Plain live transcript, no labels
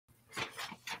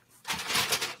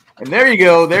And there you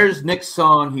go. There's Nick's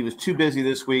song. He was too busy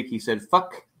this week. He said,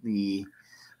 fuck the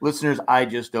listeners. I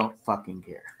just don't fucking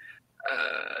care.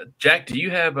 Jack, do you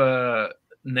have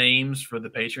names for the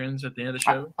patrons at the end of the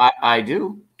show? I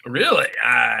do. Really?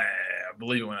 I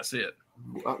believe it when I see it.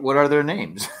 What are their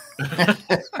names? I'm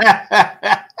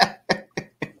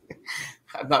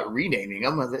not renaming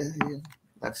them.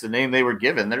 That's the name they were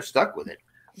given. They're stuck with it.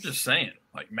 I'm just saying.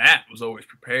 Like, Matt was always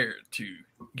prepared to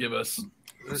give us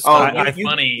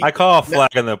money. I call a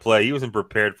flag on the play. He wasn't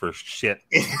prepared for shit.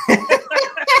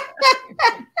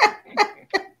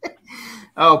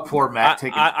 Oh, poor Matt.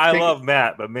 I love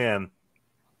Matt, but man,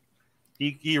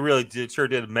 he really sure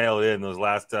did mail it in those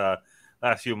last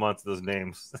few months. Those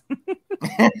names.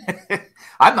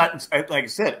 I'm not, like I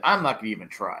said, I'm not going to even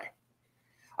try.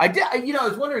 I did. I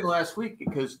was wondering last week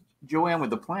because Joanne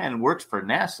with the Plan works for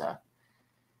NASA.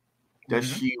 Does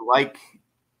she like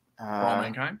For All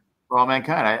Mankind? For All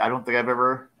Mankind. I don't think I've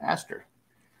ever asked her.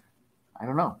 I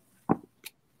don't know.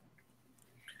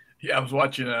 Yeah, I was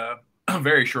watching a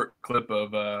very short clip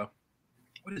of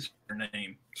what is her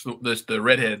name? So the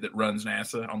redhead that runs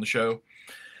NASA on the show,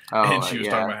 and she was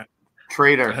talking about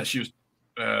Traitor. She was.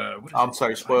 I'm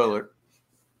sorry, spoiler.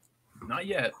 Not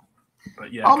yet,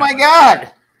 but yeah. Oh my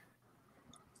God!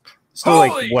 So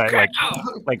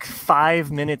like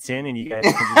 5 minutes in, and you guys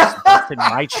can just busted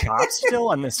my chops still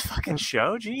on this fucking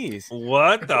show? Jeez.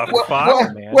 What the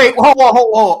fuck, man? Wait,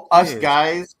 hold. Us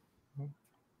guys.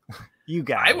 You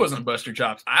guys. I wasn't busting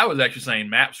chops. I was actually saying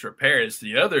Matt's prepared. It's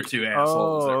the other two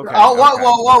assholes. Oh, okay.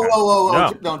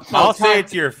 Whoa. No, I'll say it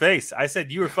to your face. I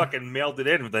said you were fucking mailed it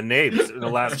in with the names in the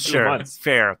last 2 months.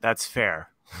 Fair. That's fair.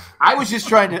 I was just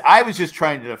trying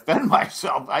to defend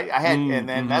myself. I had, and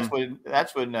then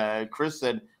that's when Chris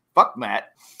said, "Fuck Matt."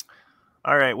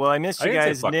 All right. Well, I missed you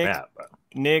guys,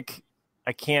 Nick.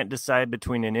 I can't decide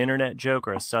between an internet joke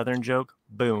or a Southern joke.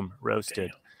 Boom,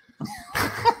 roasted.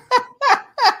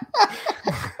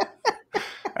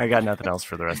 I got nothing else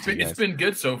for the rest of you guys. It's been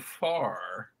good so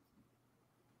far.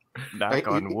 Knock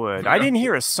on wood. I didn't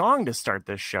hear a song to start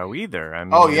this show either. I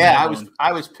mean,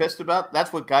 I was pissed about.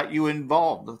 That's what got you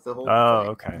involved with the whole.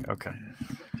 Oh, okay.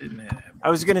 I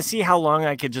was gonna see how long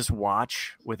I could just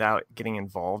watch without getting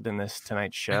involved in this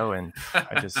tonight's show, and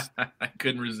I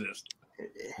couldn't resist.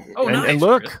 Oh, nice, and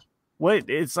look, Chris. What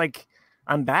it's like.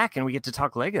 I'm back, and we get to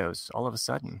talk Legos all of a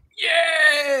sudden.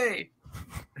 Yay!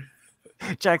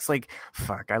 Jack's like,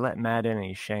 fuck, I let Matt in and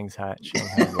he Shanghai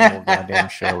the whole goddamn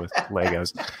show with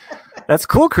Legos. That's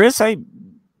cool, Chris. Apparently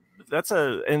that's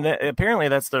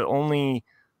the only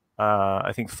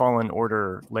I think Fallen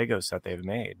Order Lego set they've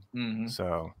made. Mm-hmm.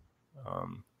 So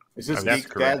is this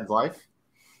Geek Dad's life?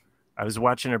 I was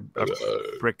watching a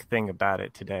brick thing about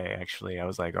it today, actually. I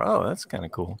was like, oh, that's kind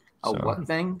of cool. What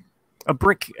thing? A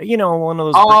brick, one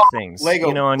of those brick things. Lego.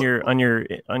 On your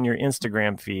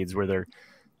Instagram feeds where they're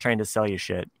trying to sell you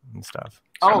shit and stuff.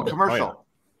 Oh, commercial.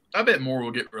 I bet more will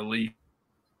get released.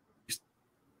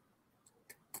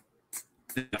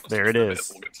 There it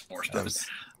is.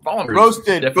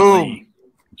 Roasted. Boom.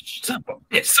 Son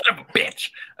of a bitch.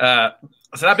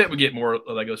 So I bet we get more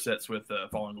Lego sets with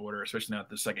Fallen Order, especially now that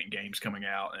the second game's coming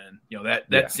out, and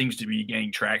that seems to be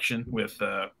gaining traction with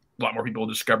a lot more people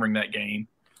discovering that game.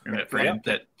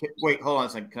 Wait, hold on a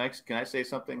second. Can I say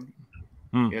something?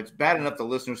 It's bad enough the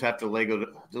listeners have to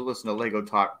listen to Lego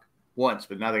talk once,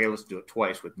 but now they got to listen to it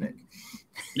twice with Nick.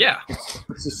 Yeah,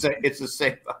 it's the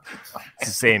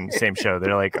same show.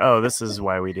 They're like, oh, this is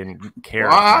why we didn't care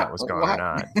if that was going or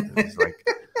not. It's like,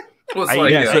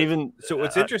 so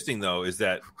what's interesting though is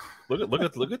that look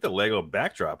at the Lego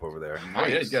backdrop over there. Oh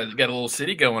yeah, you got a little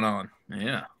city going on.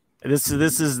 Yeah. Is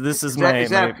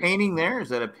that a painting there? Is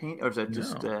that a paint, or is that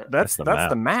just? That's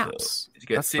the maps. He's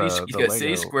got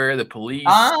City Square, the police.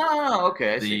 Oh,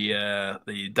 okay.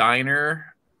 The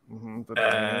diner. Mm-hmm,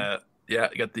 you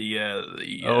got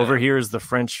the. Over here is the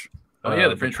French.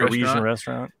 The French Parisian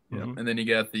restaurant. Mm-hmm. And then you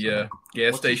got the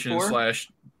gas station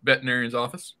 / veterinarian's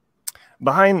office.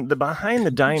 Behind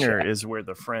the diner is where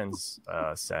the Friends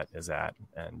set is at.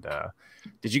 And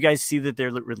did you guys see that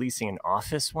they're releasing an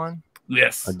Office one?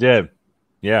 Yes, I did.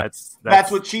 Yeah,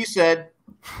 that's what she said.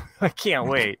 I can't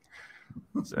wait.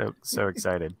 So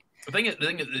excited. The thing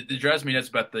that drives me nuts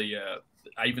about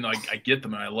even though I get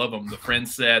them and I love them, the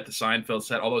Friends set, the Seinfeld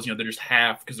set, all those, they're just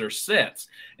half because they're sets,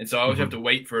 and so I always have to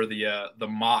wait for the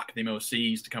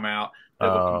MOCs to come out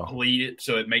that will complete it,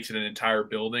 so it makes it an entire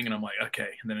building, and I'm like, okay,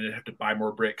 and then I have to buy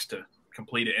more bricks to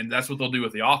complete it, and that's what they'll do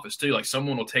with the Office too. Like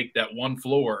someone will take that one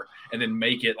floor and then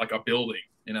make it like a building.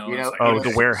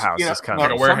 The warehouse is kind of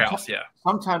like a warehouse. Yeah.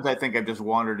 Sometimes I think I've just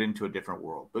wandered into a different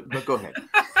world, but go ahead.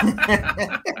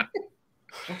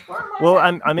 Well,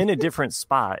 I'm in a different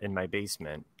spot in my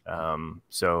basement.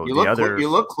 So you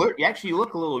look clear. Actually, you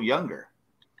look a little younger.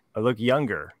 I look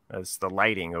younger as the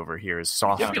lighting over here is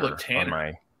softer. You look tanner. On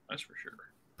my... That's for sure.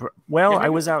 Well, I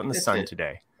was out in the sun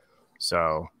today,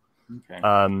 so okay.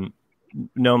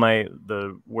 No,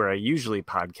 where I usually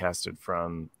podcasted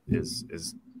from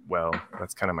is well,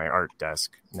 that's kind of my art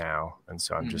desk now, and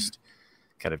so I'm just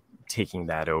kind of taking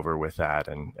that over with that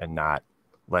and not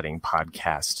letting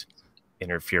podcast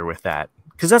interfere with that,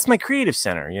 because that's my creative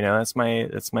center. You know, that's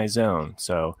my zone.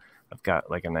 So I've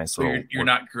got like a nice little. You're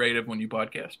not creative when you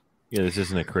podcast. Yeah, this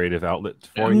isn't a creative outlet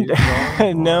for you.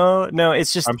 No,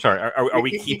 it's just. I'm sorry. Are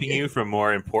we keeping you from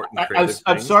more important creative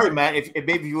I'm things? sorry, Matt. If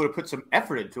maybe you would have put some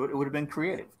effort into it, it would have been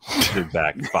creative.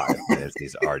 Back 5 minutes.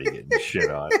 He's already getting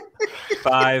shit on.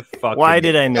 5 fucking. Why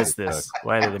did I miss this?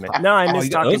 Why did I miss? No, I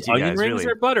missed talking to you guys. Onion rings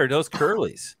or butter? Those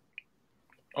curlies.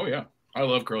 Oh yeah, I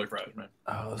love curly fries, man.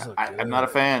 Oh, those look I'm not a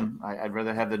fan. I'd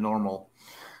rather have the normal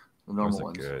ones.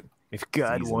 Good. If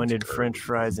God wanted French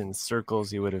fries in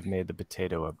circles, he would have made the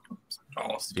potato up.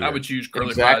 Oh, I would choose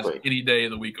curly fries any day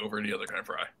of the week over any other kind of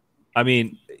fry. I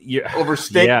mean, over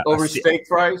steak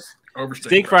fries.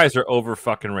 Steak fries are over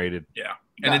fucking rated. Yeah,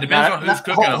 and it depends on who's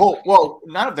cooking them. Well,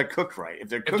 not if they're cooked right. If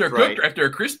they're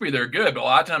crispy, they're good. But a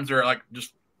lot of times they're like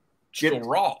just still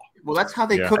raw. Well, that's how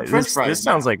they cook French fries. This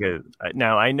sounds like a.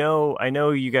 Now I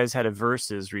know you guys had a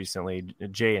versus recently,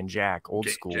 Jay and Jack, old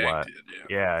school. Jack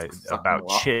did, about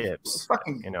chips.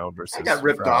 Fucking, versus. I got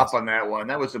ripped off on that one.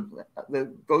 That was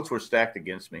the votes were stacked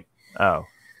against me. Oh,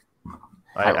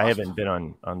 I haven't been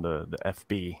on the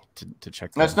FB to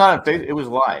check. That's not. It was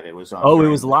live. It was on. Oh, it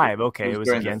was live. Okay, it was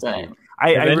against me.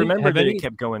 I remember that it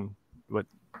kept going. What?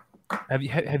 Have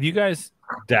you guys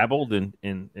dabbled in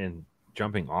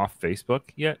jumping off Facebook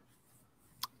yet?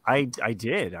 I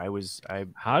did.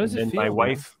 How does it feel? My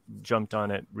wife jumped on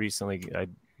it recently. I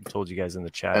told you guys in the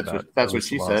chat. That's what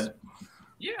she said.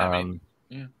 Yeah, I mean,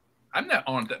 I'm not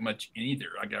on it that much either.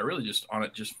 Like I really just on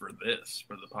it just for the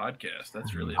podcast.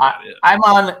 That's really about it. I'm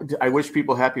on. I wish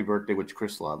people happy birthday, which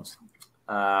Chris loves.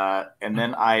 And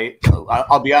then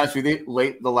I'll be honest with you.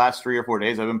 The last 3 or 4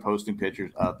 days, I've been posting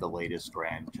pictures of the latest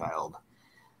grandchild.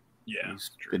 Yeah, he's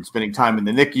been spending time in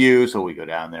the NICU, so we go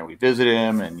down there, we visit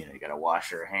him, and you got to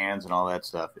wash your hands and all that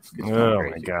stuff. It's oh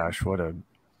crazy. My gosh, what a!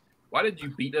 Why did you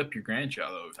beat up your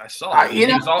grandchild? Though I saw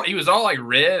he was all like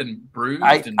red and bruised.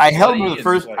 I held him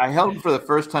for the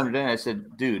first time today, and I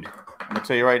said, "Dude, I'm gonna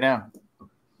tell you right now.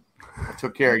 I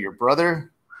took care of your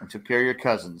brother. I took care of your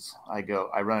cousins. I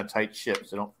run a tight ship,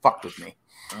 so don't fuck with me."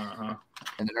 Uh-huh.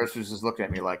 And the nurse was just looking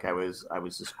at me like I was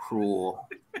this cruel.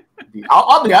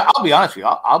 I'll be honest with you.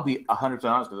 I'll be 100%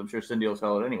 honest because I'm sure Cindy will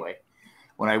tell it anyway.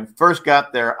 When I first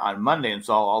got there on Monday and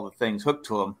saw all the things hooked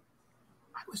to him,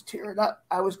 I was tearing up.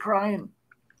 I was crying.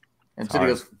 And Cindy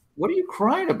goes, "What are you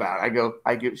crying about?"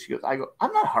 She goes,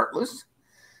 "I'm not heartless.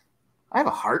 I have a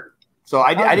heart." So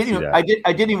I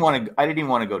didn't even want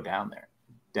to go down there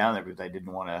because I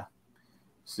didn't want to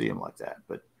see him like that.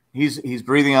 But he's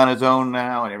breathing on his own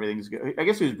now and everything's good. I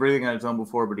guess he was breathing on his own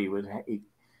before, but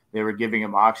they were giving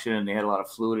him oxygen and they had a lot of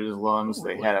fluid in his lungs.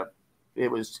 It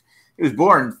was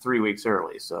born 3 weeks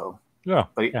early. So,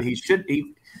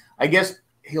 I guess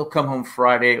he'll come home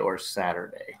Friday or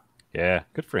Saturday. Yeah.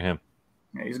 Good for him.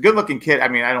 Yeah, he's a good looking kid. I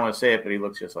mean, I don't want to say it, but he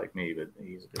looks just like me, but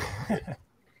he's a good kid.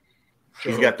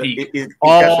 He's got the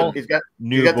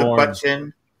butt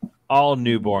chin. All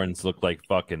newborns look like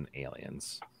fucking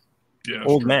aliens. Yeah,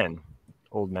 old men.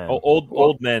 Oh,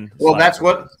 old men. Well, that's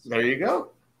what. There you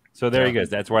go. So there he goes.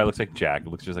 That's why it looks like Jack. It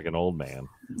looks just like an old man.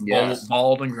 Yes.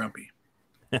 Bald and grumpy.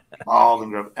 Bald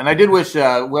and grumpy. And I did wish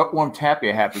Warm Tappy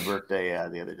a happy birthday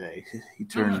the other day. He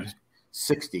turned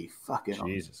 60. Fucking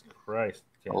Jesus Christ.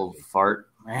 Old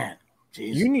fart, man.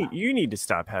 Jeez. You need to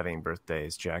stop having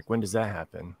birthdays, Jack. When does that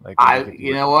happen? Like,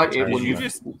 you know what? Did you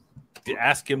just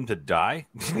ask him to die?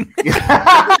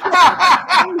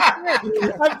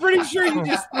 I'm pretty sure you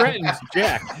just threatened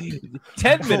Jack.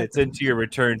 10 minutes into your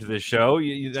return to the show,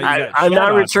 I'm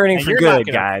not returning for good,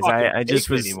 guys. I just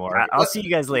was. Anymore. I'll see you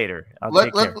guys later.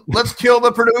 Let's kill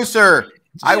the producer.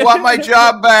 I want my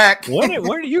job back. When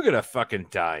are you gonna fucking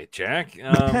die, Jack?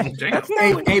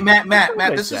 Hey,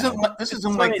 Matt. This isn't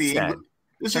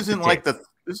like the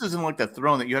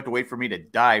throne that you have to wait for me to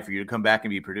die for you to come back and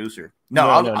be producer. No,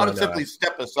 I'll simply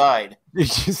step aside.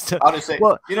 I'll just say,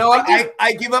 well, you know what?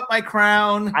 I give up my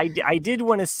crown. I did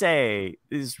want to say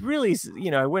is really,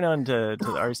 I went on to the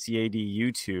RCAD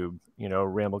YouTube,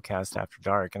 Ramblecast After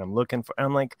Dark, and I'm looking for. And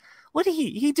I'm like, what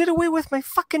he did away with my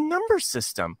fucking number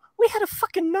system. We had a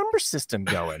fucking number system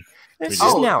going. It's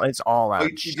just now it's all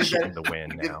out shit in the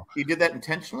wind now. He did that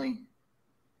intentionally.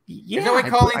 Yeah, Is that why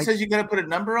Colleen says you got to put a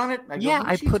number on it?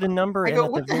 I put a number in.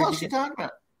 What the hell is she talking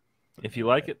about? If you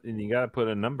like it, then you got to put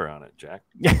a number on it, Jack.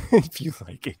 If you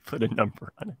like it, put a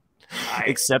number on it.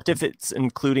 Except if it's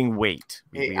including weight.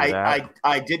 Hey,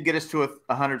 I did get us to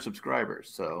 100 subscribers,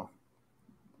 so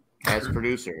as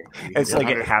producer, it's like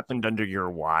it happened under your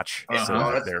watch. So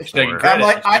I'm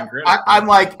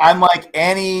like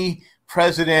any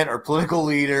president or political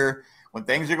leader. When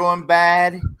things are going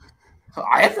bad,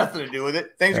 I had nothing to do with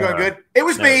it. Things are going good. It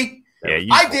was me. Yeah,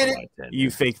 I did it. You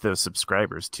faked those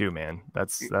subscribers too, man.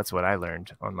 That's what I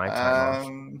learned on my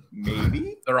time.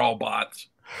 Maybe they're all bots.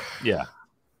 Yeah.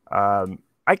 I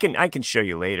can show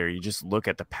you later. You just look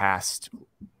at the past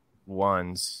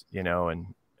ones,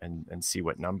 and see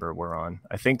what number we're on.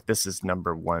 I think this is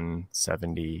number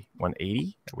 170,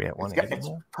 180. Are we at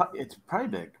 180? It's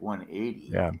probably like 180.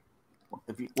 Yeah.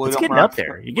 It's getting up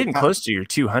there. You're getting close to your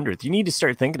 200th. You need to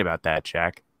start thinking about that,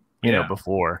 Jack. You know,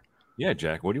 before. Yeah,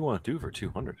 Jack. What do you want to do for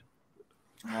 200?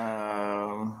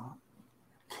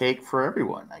 Cake for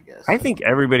everyone, I guess. I think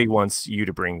everybody wants you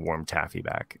to bring warm taffy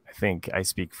back. I think I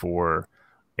speak for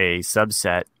a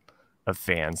subset of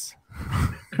fans.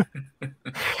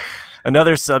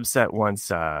 Another subset wants,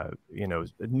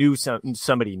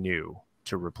 somebody new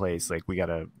to replace. Like we got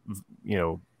to,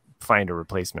 find a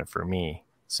replacement for me.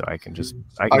 So I can just.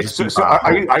 Are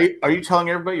you telling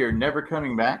everybody you're never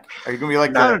coming back? Are you gonna be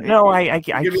like that? No, I you're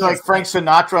gonna be like Frank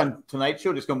Sinatra on Tonight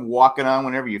Show, just come walking on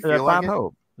whenever you feel like Bob it.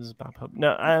 Hope. This is Bob Hope.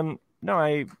 No,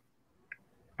 I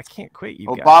can't quit you.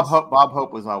 Guys. Bob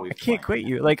Hope was always. I can't quit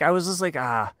you. Like I was just like,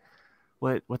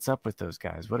 what's up with those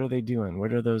guys? What are they doing?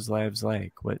 What are those lives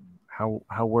like? How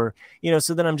we're,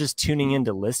 So then I'm just tuning in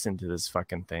to listen to this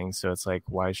fucking thing. So it's like,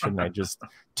 why shouldn't I just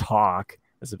talk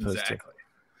as opposed to?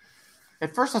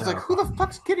 At first, I was like, "Who the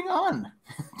fuck's getting on?"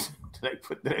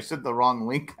 Did I send the wrong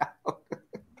link out?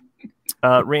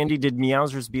 Randy, did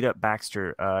Meowsers beat up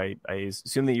Baxter? I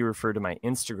assume that you refer to my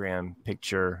Instagram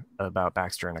picture about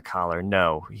Baxter in a collar.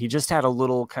 No, he just had a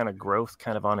little kind of growth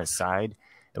kind of on his side,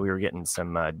 and we were getting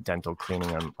some dental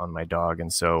cleaning on my dog.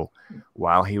 And so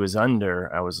while he was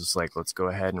under, I was just like, let's go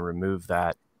ahead and remove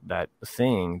that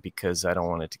thing because I don't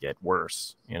want it to get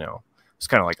worse. It's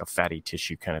kind of like a fatty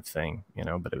tissue kind of thing,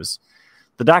 but it was.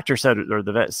 The doctor said, or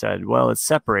the vet said, well, it's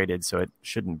separated, so it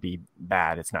shouldn't be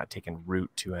bad. It's not taking root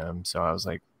to him. So I was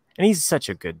like, and he's such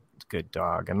a good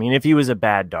dog. I mean, if he was a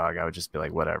bad dog, I would just be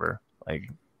like, whatever. Like,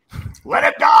 let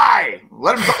him die.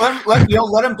 Let him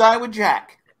die with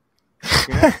Jack.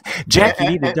 Jack, you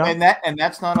need to die. And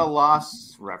that's not a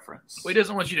loss reference. Well, he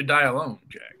doesn't want you to die alone,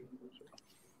 Jack.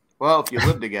 Well, if you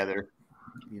live together,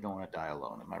 you don't want to die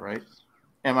alone. Am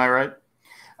I right?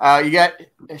 You got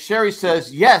Sherry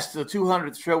says, yes, the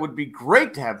 200th show would be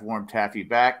great to have Warm Taffy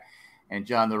back. And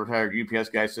John, the retired UPS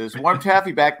guy, says, Warm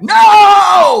Taffy back.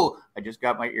 No! I just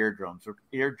got my eardrums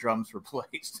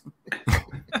replaced.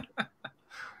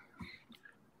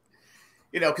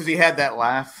 Because he had that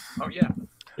laugh. Oh, yeah.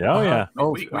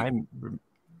 Oh,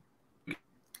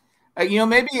 yeah.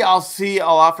 Maybe I'll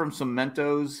offer him some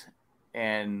Mentos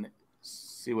and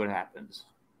see what happens.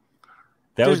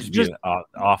 That would just be an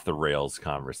off the rails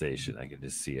conversation. I could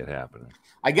just see it happening.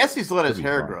 I guess he's let his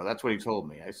hair grow. That's what he told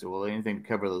me. I said, well, anything to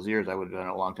cover those ears, I would have done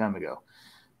it a long time ago.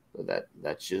 But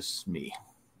that's just me.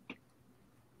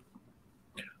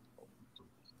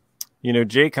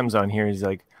 Jay comes on here. He's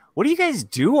like, what do you guys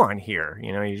do on here?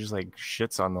 He just like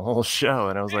shits on the whole show.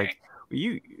 And I was like,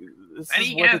 this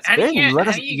is what it's been. You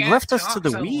left us to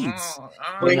the weeds.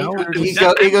 He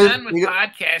goes, done with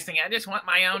podcasting. I just want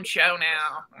my own show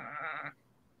now.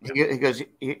 He goes,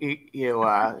 you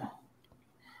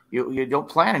don't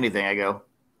plan anything. I go,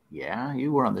 yeah,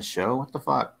 you were on the show. What the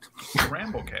fuck?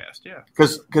 Ramblecast, yeah.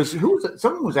 Because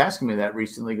someone was asking me that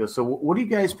recently. He goes, so what do you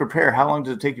guys prepare? How long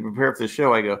does it take you to prepare for the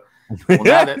show? I go, well,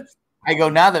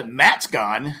 now that Matt's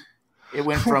gone, it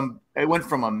went from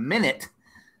a minute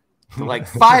to like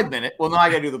 5 minutes. Well, now I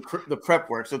got to do the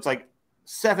prep work, so it's like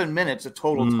 7 minutes of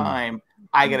total time.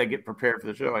 I got to get prepared for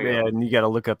the show. And you got to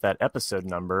look up that episode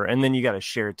number, and then you got to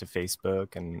share it to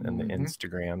Facebook and the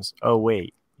Instagrams. Oh,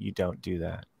 wait, you don't do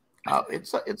that.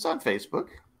 It's on Facebook.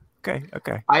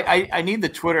 Okay. I need the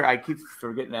Twitter. I keep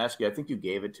forgetting to ask you. I think you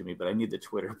gave it to me, but I need the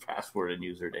Twitter password and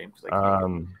username because I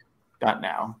can't not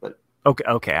now. But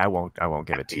okay, I won't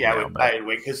give it to you. Yeah,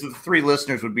 because the 3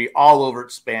 listeners would be all over it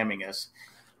spamming us.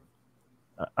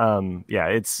 Yeah,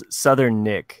 it's Southern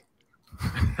Nick.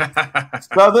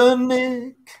 Southern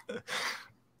Nick.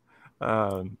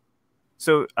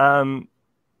 So I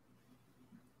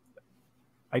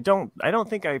don't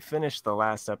think I finished the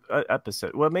last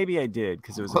episode. Well, maybe I did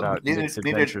because it was about Nick's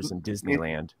adventures in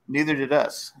Disneyland. Neither did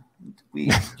us.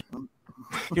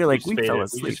 You're like, we fell We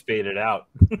asleep. just faded out.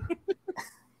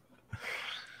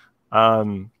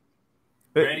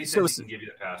 Randy so, says he can give you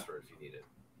the password if you need it.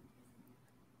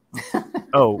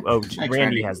 Randy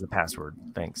Randy. has the password.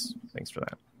 Thanks for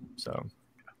that. So,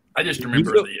 I just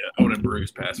remember the Owen and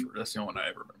Bruce password. That's the only one I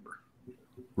ever remember.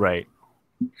 right.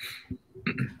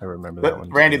 I remember that But one.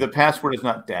 Randy, the password is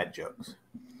not dad jokes.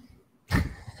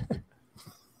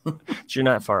 But you're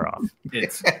not far off.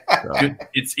 It's good.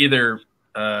 It's either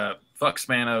fuck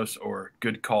Spanos or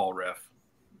good call, ref.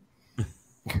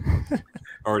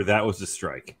 Or that was a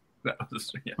strike. That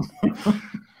was yeah.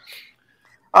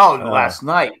 Last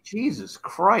night, Jesus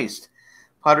Christ,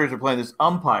 Padres are playing this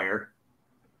umpire.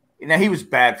 Now he was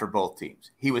bad for both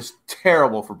teams. He was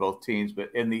terrible for both teams. But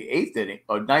in the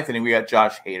ninth inning, we got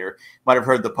Josh Hader. Might have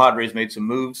heard the Padres made some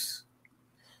moves.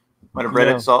 Might have read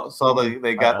it. Saw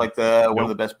they got one of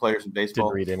the best players in baseball.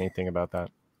 Didn't read anything about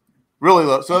that. Really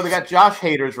low. So they got Josh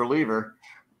Hader as reliever.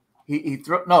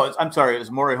 I'm sorry, it was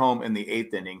Maury Home in the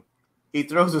 8th inning. He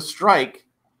throws a strike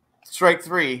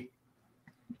 3.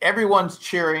 Everyone's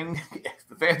cheering.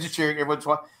 The fans are cheering. Everyone's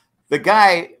watching. The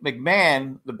guy,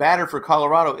 McMahon, the batter for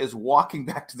Colorado, is walking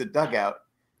back to the dugout.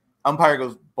 Umpire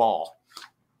goes, ball.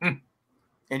 And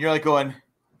you're like going,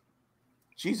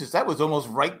 Jesus, that was almost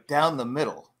right down the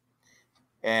middle.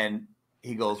 And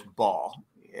he goes, ball.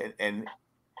 And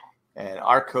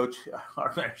our coach,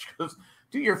 our manager goes,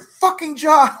 do your fucking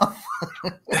job.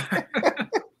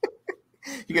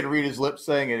 You got to read his lips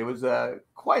saying it. It was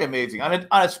quite amazing. On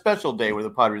a special day where the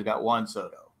Padres got Juan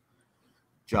Soto,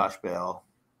 Josh Bell,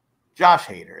 Josh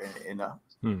Hader, and a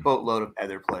boatload of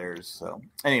other players. So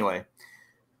anyway,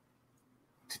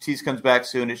 Tatis comes back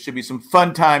soon. It should be some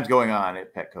fun times going on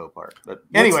at Petco Park. But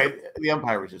anyway, the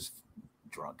umpire was just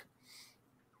drunk.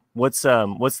 What's the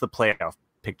playoff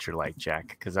picture like, Jack?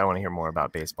 Because I want to hear more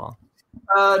about baseball.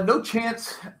 No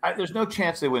chance. There's no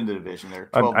chance they win the division. They're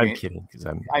 12 I'm games. kidding because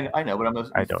I know, but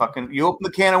I don't. fucking. You open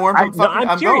the can of worms.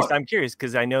 I'm curious. Going. I'm curious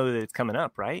because I know that it's coming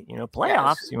up, right? You know,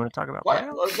 playoffs. You want to talk about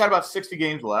playoffs? Well, we've got about 60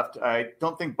 games left. I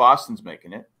don't think Boston's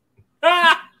making it.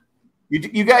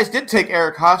 You guys did take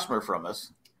Eric Hosmer from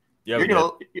us. Yeah, you're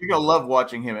gonna love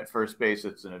watching him at first base.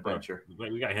 It's an adventure.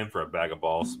 We got him for a bag of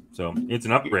balls, so it's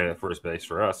an upgrade at first base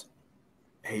for us.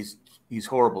 He's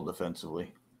horrible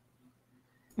defensively.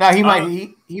 Now he might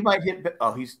hit.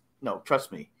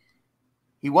 Trust me.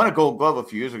 He won a Gold Glove a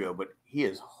few years ago, but he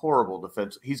is horrible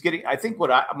defense. He's getting. I think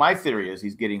my theory is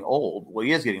he's getting old. Well,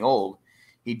 he is getting old.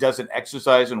 He doesn't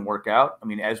exercise and work out. I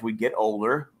mean, as we get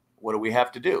older, what do we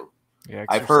have to do? Yeah,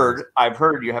 I've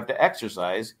heard you have to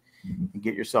exercise and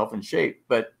get yourself in shape,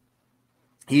 but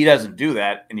he doesn't do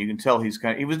that, and you can tell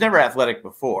he was never athletic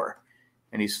before,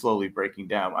 and he's slowly breaking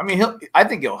down. I mean, I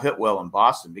think he'll hit well in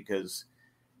Boston because,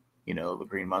 you know, the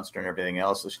Green Monster and everything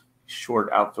else is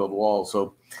short outfield walls.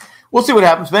 So we'll see what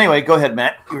happens. But anyway, go ahead,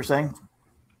 Matt. You were saying?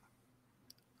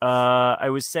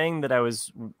 I was saying that I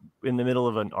was in the middle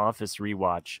of an Office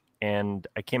rewatch, and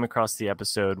I came across the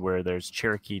episode where there's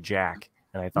Cherokee Jack,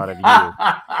 and I thought of you.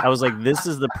 I was like, this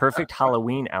is the perfect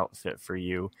Halloween outfit for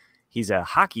you. He's a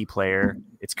hockey player.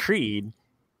 It's Creed.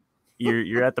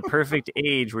 You're at the perfect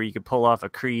age where you could pull off a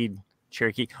Creed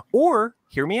Cherokee. Or,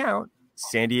 hear me out,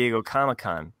 San Diego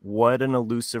Comic-Con. What an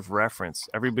elusive reference.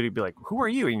 Everybody would be like, who are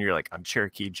you? And you're like, I'm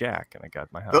Cherokee Jack, and I got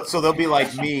my house. So they'll be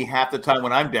like me half the time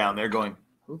when I'm down there going,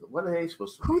 what are they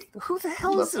supposed to do? Who the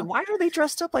hell is it? Why are they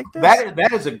dressed up like this?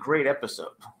 That is a great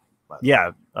episode.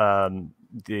 Yeah.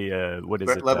 What is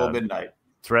Threat it? Level Midnight.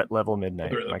 Threat Level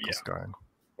Midnight. Michael Scarn.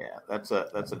 Yeah, that's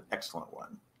an excellent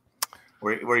one.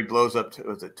 Where he blows up.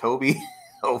 Was it Toby?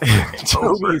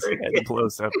 Toby's head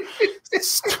blows up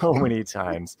so many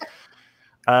times.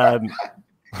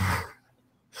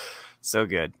 So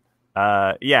good.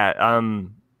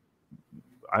 I'm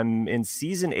in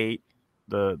season 8,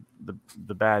 the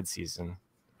bad season,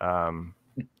 the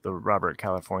Robert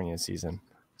California season.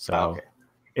 So okay.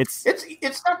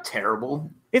 It's not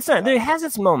terrible. It's not. It has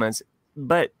its moments,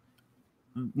 but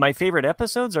my favorite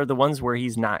episodes are the ones where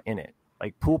he's not in it.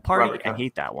 Like Pool Party, I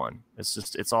hate that one.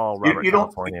 It's all Robert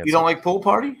California. You don't like Pool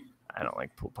Party? I don't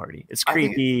like Pool Party. It's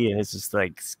creepy and it's just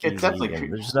like skeezy. It's definitely creepy.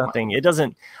 There's nothing. It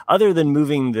doesn't, other than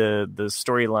moving the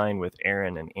storyline with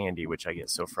Aaron and Andy, which I get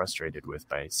so frustrated with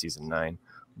by season 9.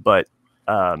 But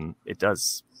it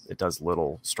does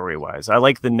little story wise. I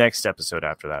like the next episode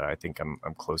after that. I think I'm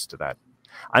close to that.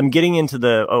 I'm getting into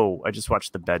I just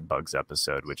watched the Bed Bugs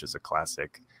episode, which is a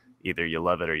classic. Either you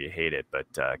love it or you hate it.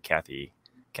 But Kathy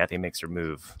makes her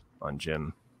move on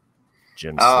Jim.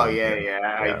 Oh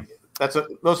yeah.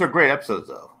 Those are great episodes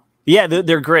though. Yeah,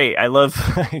 they're great. I love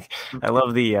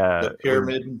the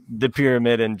pyramid. The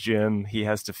pyramid and Jim. He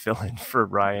has to fill in for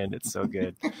Ryan. It's so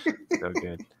good, so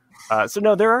good. So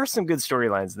no, there are some good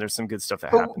storylines and there's some good stuff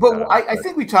that happens. But I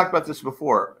think we talked about this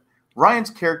before. Ryan's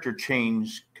character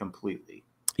changed completely.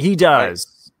 He does.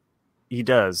 Right? He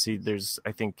does. There's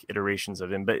I think iterations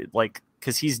of him, but like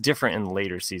because he's different in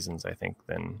later seasons, I think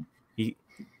than he.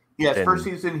 Yes, first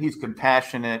season he's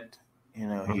compassionate. You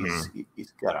know,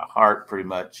 he's got a heart pretty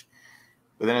much.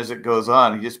 But then as it goes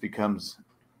on, he just becomes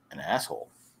an asshole.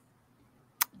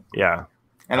 Yeah.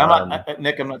 And I'm not,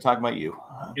 Nick, I'm not talking about you.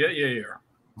 Yeah.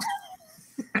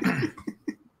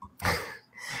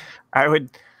 I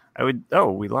would,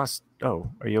 oh, we lost.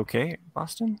 Oh, are you okay,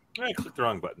 Boston? I clicked the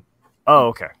wrong button. Oh,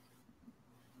 okay.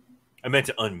 I meant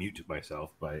to unmute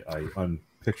myself, but I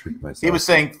unpictured myself. He was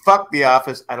saying, fuck The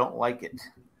Office. I don't like it.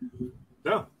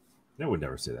 No, I would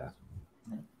never say that.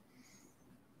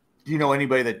 Do you know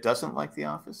anybody that doesn't like The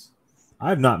Office?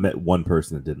 I've not met one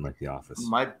person that didn't like The Office.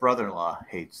 My brother-in-law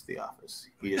hates The Office.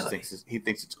 He just thinks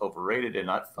it's overrated and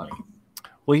not funny.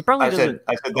 Well, he probably doesn't.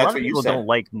 I said that's what you said. Don't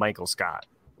like Michael Scott.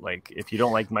 Like if you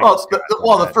don't like Michael Scott.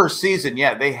 The first season,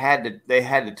 yeah, they had to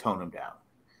tone him down.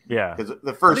 Yeah, because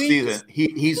the first season,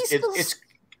 it's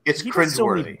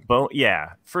cringeworthy.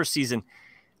 Yeah, first season.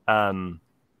 Yeah.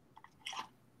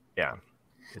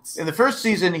 In the first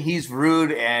season, he's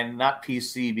rude and not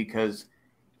PC because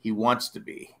he wants to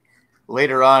be.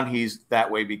 Later on, he's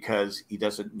that way because he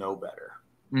doesn't know better.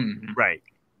 Mm-hmm. Right.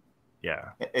 Yeah.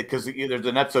 Because there's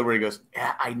an episode where he goes,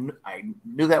 yeah, I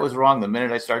knew that was wrong the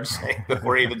minute I started saying it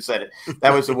before he even said it.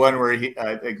 That was the one where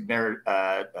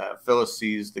Phyllis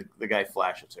sees the guy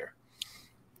flashes her.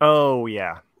 Oh,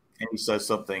 yeah. And he says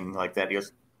something like that. He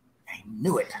goes, I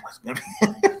knew it.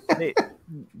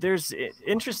 There's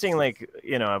interesting, like,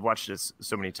 you know, I've watched this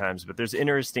so many times, but there's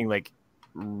interesting, like,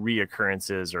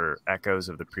 reoccurrences or echoes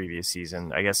of the previous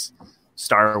season. I guess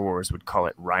Star Wars would call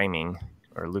it rhyming,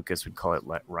 or Lucas would call it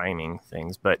rhyming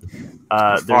things. But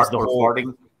there's the whole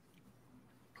farting.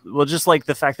 Well, just like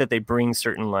the fact that they bring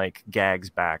certain like gags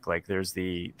back. Like there's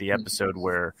the episode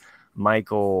where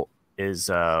Michael is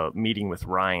meeting with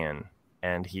Ryan,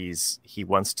 and he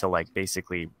wants to like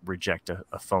basically reject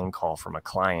a phone call from a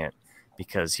client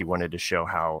because he wanted to show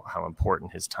how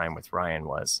important his time with Ryan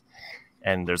was.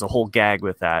 And there's a whole gag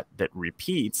with that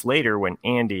repeats later when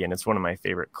Andy, and it's one of my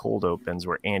favorite cold opens,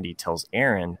 where Andy tells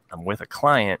Aaron, I'm with a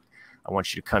client. I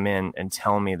want you to come in and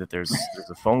tell me that there's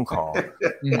a phone call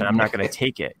and I'm not going to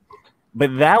take it.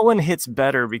 But that one hits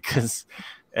better because,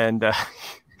 and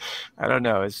I don't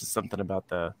know, it's just something about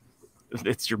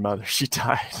it's your mother. She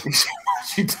died.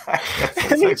 She died.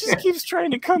 And he just keeps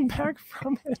trying to come back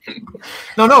from it.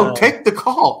 No, take the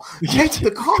call. Take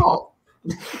the call.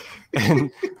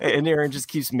 And Aaron just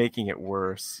keeps making it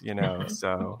worse, you know.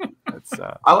 So it's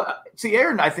see,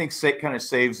 Aaron, I think kind of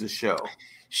saves the show.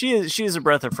 She is a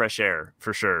breath of fresh air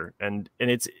for sure, and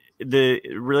it's the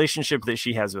relationship that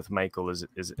she has with Michael is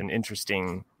an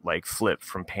interesting like flip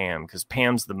from Pam, because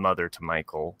Pam's the mother to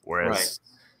Michael, whereas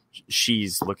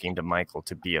she's looking to Michael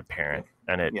to be a parent,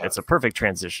 and it's a perfect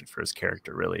transition for his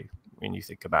character, really, when you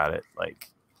think about it, like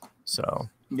so.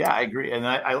 Yeah, I agree, and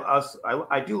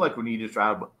I do like when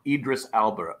Idris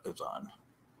Elba is on.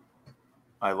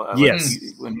 I like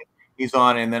when he's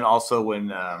on, and then also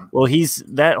when he's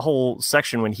that whole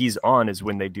section when he's on is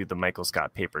when they do the Michael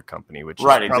Scott Paper Company, which is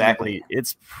exactly.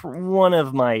 It's one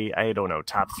of my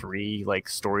top 3 like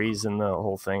stories in the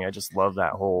whole thing. I just love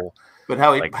that whole. But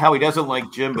how he doesn't like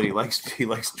Jim, but he likes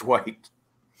Dwight.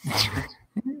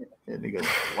 And he goes,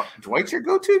 Dwight's your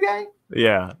go-to guy?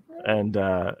 Yeah. And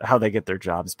how they get their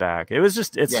jobs back. It's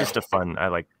just a fun. I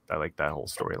like that whole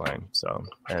storyline. So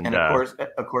and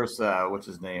of course, what's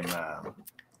his name?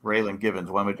 Raylan Givens.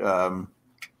 The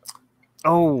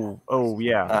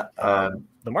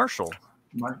Marshal.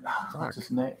 What's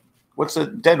his name? What's the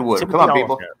Deadwood? Timothy Come on,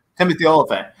 people. Timothy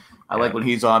Oliphant. I like when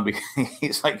he's on because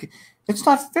he's like, it's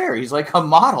not fair. He's like a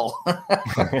model.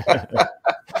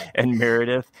 And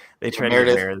Meredith, they try to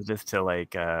get Meredith to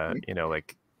like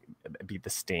be the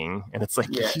Sting, and it's like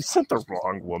you sent the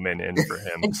wrong woman in for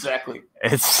him. Exactly.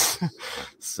 It's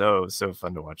so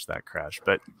fun to watch that crash.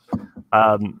 But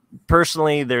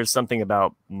personally, there's something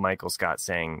about Michael Scott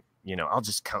saying, I'll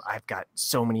just come. I've got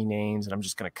so many names, and I'm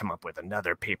just going to come up with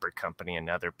another paper company. And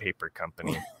I'll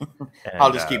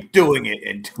just keep doing it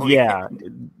and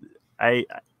doing it.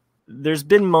 There's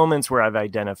been moments where I've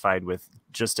identified with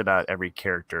just about every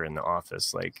character in The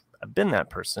Office. Like I've been that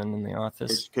person in The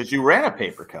Office. Because you ran a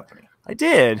paper company. I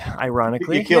did,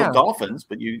 ironically. You killed dolphins,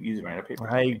 but you ran a paper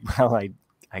company.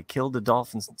 I killed a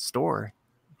dolphin store.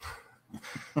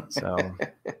 So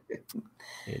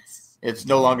it's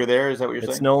no longer there. Is that what you're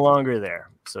saying? It's no longer there.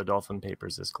 So Dolphin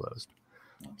Papers is closed.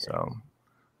 Okay.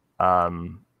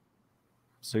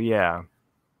 So yeah,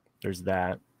 there's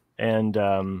that. And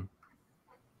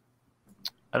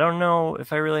I don't know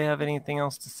if I really have anything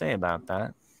else to say about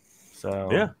that. So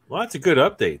yeah, well, that's a good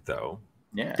update, though.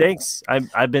 Yeah, thanks.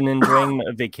 I've been enjoying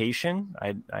a vacation.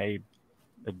 I've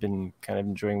been kind of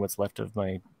enjoying what's left of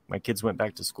my kids went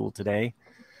back to school today.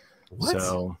 What?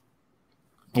 So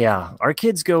yeah, our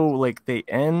kids go like they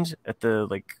end at the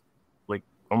like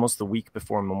almost the week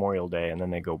before Memorial Day, and then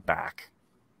they go back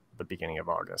the beginning of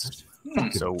August.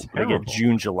 So they get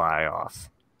June, July off.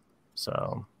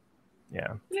 So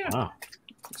yeah. Wow.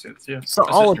 Yeah. So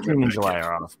all of June and July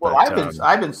are off. Well, but,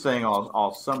 I've been saying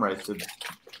all summer. I said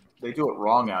they do it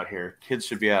wrong out here. Kids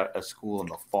should be out of school in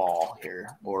the fall here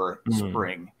or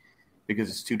spring because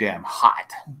it's too damn hot.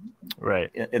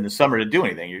 Right. In the summer to do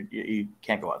anything, you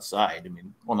can't go outside. I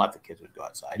mean, well, not the kids would go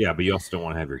outside. Yeah, but you also don't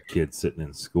want to have your kids sitting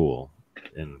in school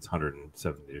and it's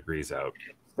 170 degrees out.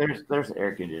 There's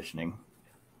air conditioning.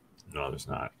 No, there's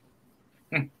not.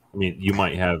 I mean,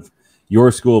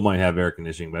 your school might have air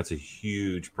conditioning, but that's a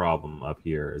huge problem up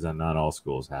here. Is that not all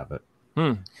schools have it,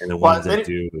 and the ones that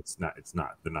do, it's not.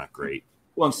 They're not great.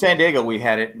 Well, in San Diego, we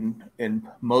had it in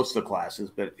most of the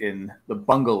classes, but in the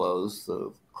bungalows,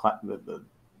 the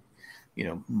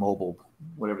mobile,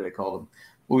 whatever they call them,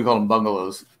 we call them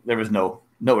bungalows. There was no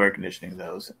air conditioning in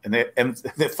those, and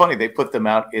they're funny. They put them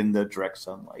out in the direct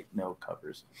sunlight, no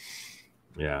covers.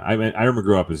 Yeah, I mean, I remember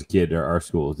growing up as a kid. Our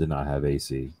schools did not have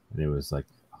AC, and it was like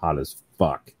hot as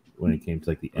fuck when it came to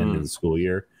like the end of the school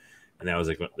year, and that was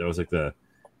like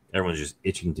everyone's just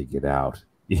itching to get out,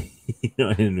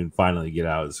 and finally get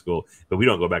out of school. But we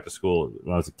don't go back to school.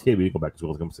 When I was a kid, we didn't go back to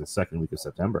school until the second week of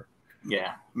September.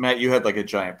 Yeah, Matt, you had like a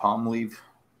giant palm leaf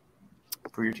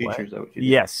for your teachers. Is that what you did?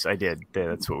 Yes, I did.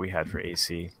 That's what we had for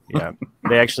AC. Yeah,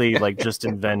 they actually like just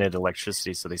invented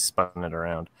electricity, so they spun it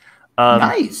around.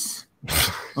 Nice.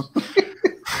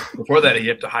 Before that, you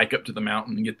have to hike up to the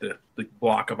mountain and get the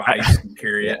block of ice and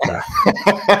carry it.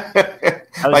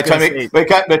 By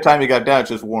the time he got down, it's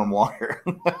just warm water.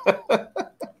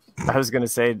 I was going to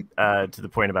say to the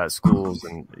point about schools,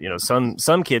 and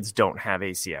some kids don't have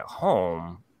AC at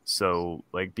home, so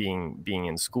like being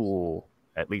in school,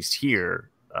 at least here,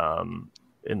 in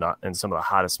some of the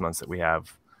hottest months that we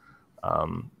have,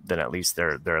 then at least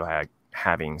they're like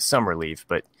having summer leave,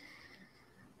 but.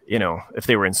 If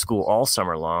they were in school all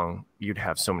summer long, you'd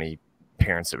have so many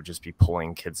parents that would just be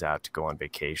pulling kids out to go on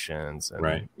vacations,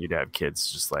 and you'd have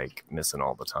kids just like missing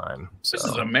all the time. So. This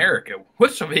is America.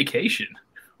 What's a vacation?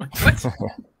 What?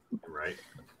 Right.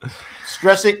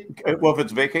 Stressing. Well, if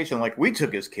it's vacation, like we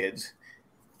took as kids,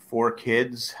 4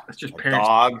 kids, that's just a parents.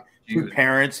 Dog, 2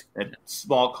 parents, a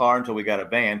small car until we got a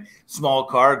van. Small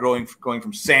car going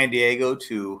from San Diego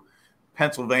to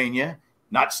Pennsylvania.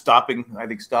 Not stopping. I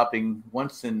think stopping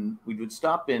once we would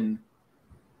stop in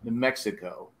New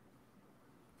Mexico,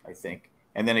 I think,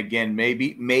 and then again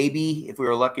maybe if we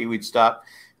were lucky we'd stop.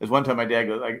 There's one time my dad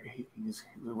goes,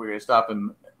 we were going to stop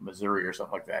in Missouri or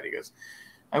something like that. He goes,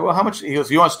 well, how much? He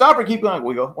goes, you want to stop or keep going?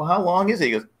 We go, well, how long is it?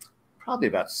 He goes, probably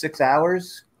about 6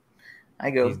 hours. I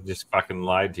go, he just fucking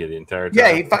lied to you the entire time.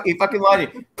 Yeah, he fucking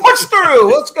lied to you. Push through.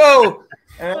 Let's go.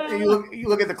 And you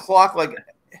look at the clock like,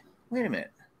 wait a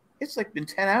minute. It's like been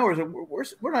 10 hours and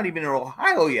we're not even in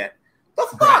Ohio yet. The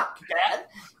fuck, Dad?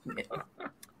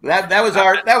 That was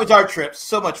our trip.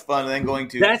 So much fun. And then going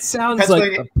to that sounds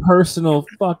like a personal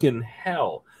fucking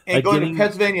hell. And like going to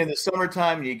Pennsylvania in the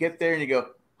summertime, and you get there and you go,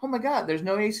 oh my God, there's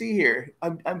no AC here.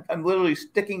 I'm literally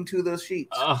sticking to those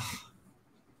sheets.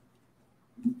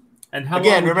 And how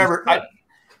again? Remember,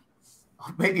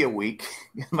 maybe a week.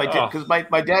 Because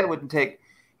my dad wouldn't take.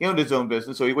 He owned his own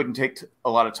business, so he wouldn't take a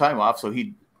lot of time off. So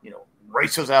he'd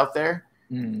race us out there,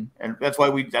 and that's why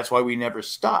we never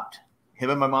stopped. Him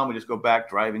and my mom would just go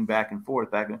driving back and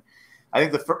forth. I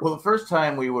think the first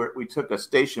time we took a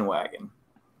station wagon,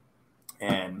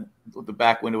 and the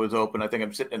back window was open. I think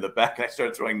I'm sitting in the back, and I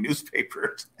started throwing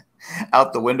newspapers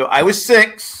out the window. I was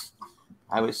 6.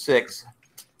 I don't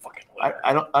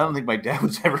think my dad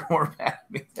was ever more mad at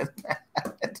me than that.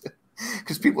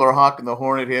 Because people are honking the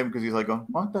horn at him because he's like, going,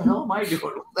 what the hell am I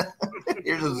doing?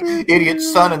 Here's this idiot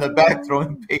son in the back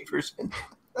throwing papers in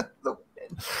the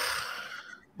wind.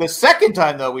 The second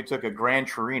time, though, we took a Gran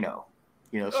Torino,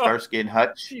 Starsky and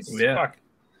Hutch.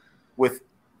 With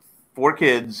 4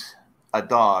 kids, a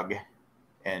dog,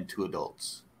 and 2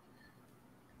 adults.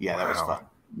 Yeah, that was fun.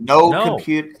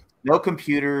 No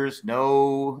computers,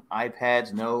 no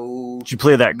iPads, no. Did you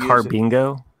play that car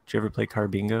bingo? Did you ever play car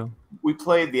bingo? we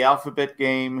played the alphabet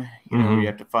game, you know, where you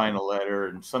have to find a letter,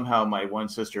 and somehow my one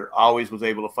sister always was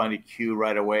able to find a Q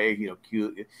right away. You know,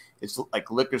 Q, it's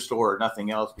like liquor store or nothing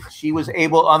else. But she was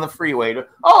able on the freeway to, it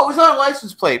was on a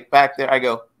license plate back there. I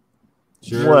go,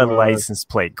 what license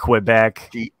plate?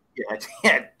 Quebec.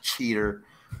 Yeah, cheater.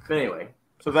 But anyway,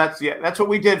 so that's what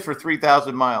we did for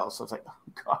 3,000 miles. So I was like, oh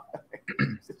God.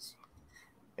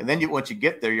 And then once you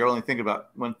get there, you're only thinking about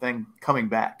one thing: coming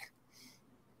back.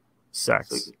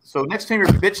 Sex. So next time you're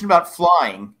bitching about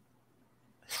flying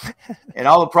and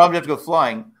all the problems you have to go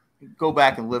flying, go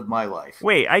back and live my life.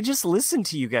 Wait, I just listened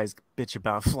to you guys bitch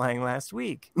about flying last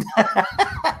week.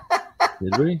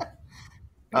 Did we?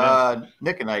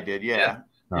 Nick and I did, yeah.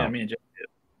 Yeah, me and Jeff did.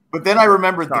 But then I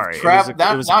remembered the travel.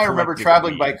 Now I remember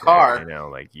traveling by car, you know,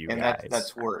 like you and guys.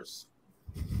 that's worse.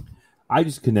 I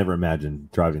just could never imagine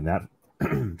driving that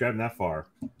far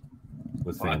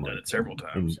with family. I've done it several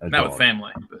times. Not with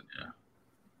family, but yeah.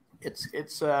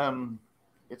 It's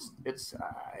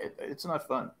not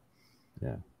fun.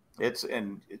 Yeah. It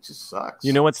just sucks.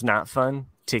 You know what's not fun?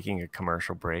 Taking a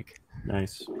commercial break.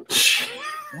 Nice.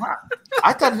 Wow.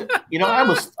 I thought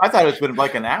I thought it's been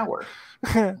like an hour.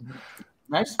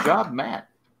 Nice job, Matt.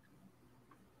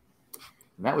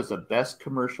 And that was the best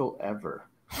commercial ever.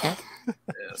 Yeah,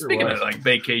 speaking of like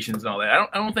vacations and all that,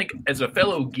 I don't think, as a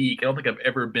fellow geek, I don't think I've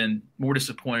ever been more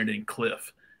disappointed in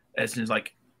Clif, as in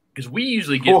like, because we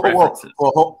usually get references.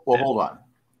 Hold on.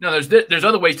 No, there's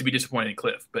other ways to be disappointed in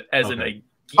Clif, but as in a geek.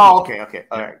 Oh, okay,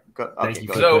 all right. Thank you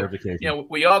for so, clarification. you know,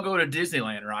 we all go to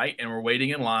Disneyland, right? And we're waiting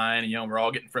in line, and you know, we're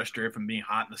all getting frustrated from being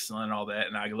hot in the sun and all that.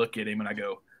 And I look at him and I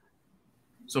go,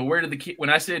 "So where did when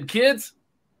I said, kids,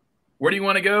 where do you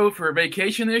want to go for a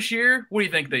vacation this year? What do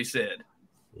you think they said?"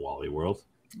 Wally World.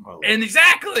 And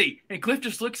exactly. And Cliff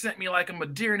just looks at me like I'm a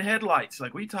deer in headlights.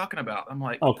 Like, what are you talking about? I'm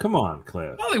like, oh, come on,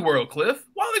 Cliff. Wally World, Cliff.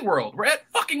 Wally World. We're at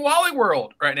fucking Wally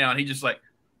World right now. And he just like,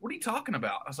 what are you talking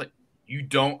about? I was like, you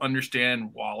don't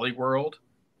understand Wally World?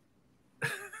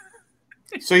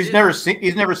 So he's never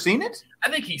seen it? I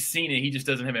think he's seen it. He just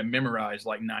doesn't have it memorized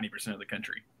like 90% of the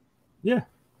country. Yeah.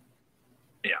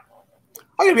 Yeah.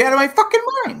 I'm gonna be out of my fucking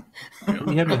mind.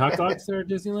 You have any hot dogs there at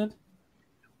Disneyland?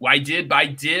 Well, I did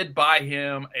buy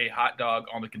him a hot dog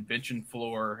on the convention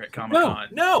floor at Comic-Con.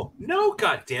 No,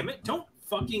 God damn it! Don't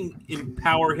fucking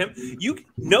empower him.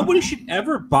 Nobody should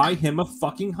ever buy him a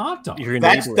fucking hot dog.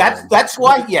 That's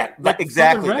why. Yeah,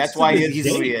 exactly. That's why he is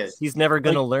who he is. He's never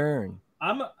gonna learn.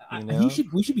 We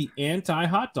should be anti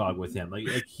hot dog with him. Like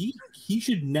he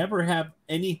should never have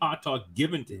any hot dog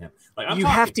given to him. Like you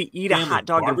have to eat a hot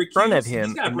dog in front of him.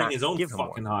 He's got to bring his own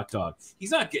fucking hot dog. He's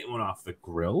not getting one off the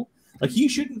grill. Like he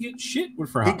shouldn't get shit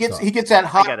for hot dogs. He gets that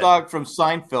hot dog from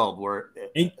Seinfeld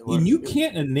and you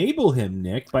can't enable him,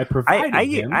 Nick, by providing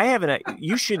him. I haven't.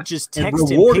 You should just text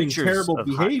him pictures terrible of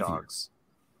behavior. hot dogs.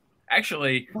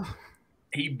 Actually,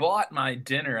 he bought my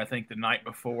dinner, I think, the night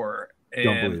before.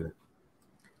 Don't believe it.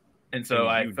 And so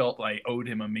I felt like I owed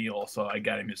him a meal, so I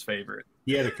got him his favorite.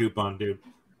 He had a coupon, dude.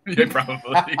 Yeah, probably.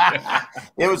 Yeah.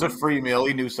 It was a free meal.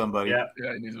 He knew somebody. Yeah,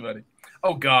 he knew somebody.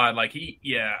 Oh God, like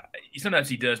sometimes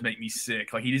he does make me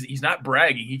sick. Like he's not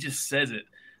bragging, he just says it.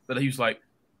 But he was like,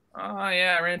 "Oh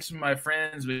yeah, I ran into my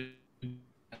friends with."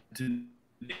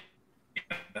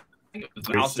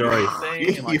 Great story.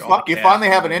 You finally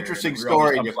have an interesting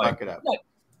story, and you fuck it up.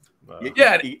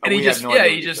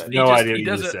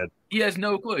 He has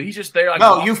no clue. He's just there. Like,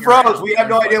 no, you froze. We have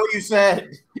no idea what you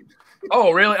said.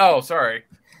 Oh, really? Oh, sorry.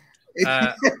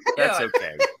 That's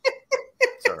okay.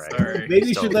 It's all right. Sorry. Maybe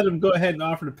you should let him go ahead and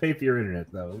offer to pay for your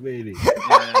internet, though. Maybe.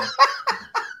 Yeah.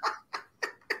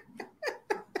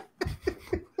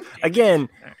 Again,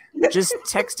 just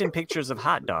text him pictures of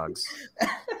hot dogs.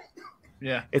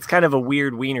 Yeah, it's kind of a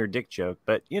weird wiener dick joke,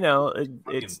 but you know,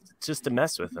 it's just to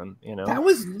mess with him. You know, that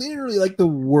was literally like the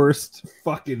worst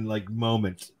fucking like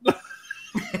moment.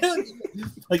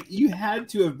 Like you had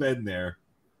to have been there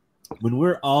when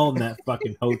we're all in that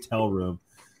fucking hotel room,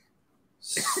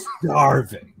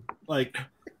 starving, like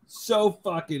so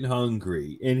fucking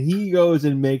hungry, and he goes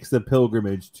and makes the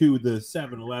pilgrimage to the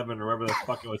 7-Eleven or wherever the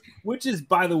fuck it was, which is,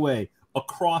 by the way,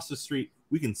 across the street.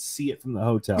 We can see it from the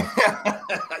hotel.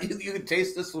 You can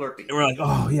taste the Slurpee. And we're like,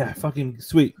 oh, yeah, fucking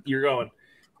sweet. You're going.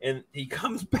 And he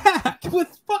comes back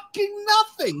with fucking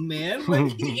nothing, man.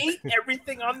 Like, he ate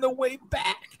everything on the way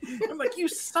back. I'm like, you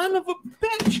son of a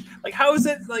bitch. Like, how is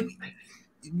that? Like,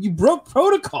 you broke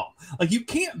protocol. Like, you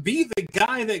can't be the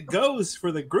guy that goes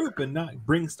for the group and not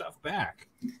bring stuff back.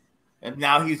 And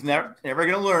now he's never going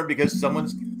to learn because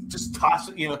someone's just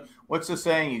tossing. You know, what's the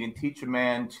saying? You can teach a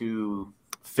man to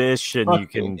fish, and you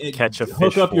can catch a fish.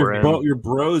 Hook up for your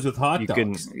bros with hot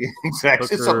dogs.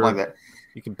 Exactly, something like that.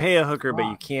 You can pay a hooker, but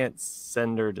you can't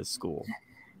send her to school.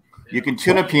 You can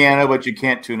tune a piano, but you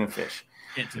can't tune a fish.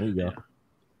 There you go.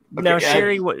 Okay, Now,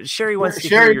 Sherry wants to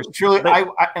Sherry, hear Shirley,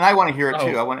 I want to hear it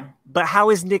too. I want to. But how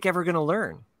is Nick ever going to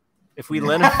learn? If we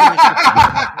let him finish,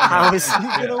 how is he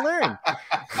going to learn?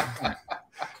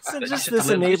 So just this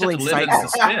enabling cycle.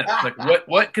 Like,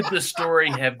 what could the story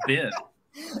have been?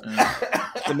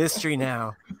 The mystery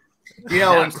now.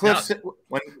 When Cliff, Cliff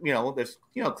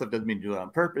doesn't mean to do it on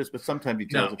purpose, but sometimes he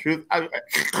tells the truth.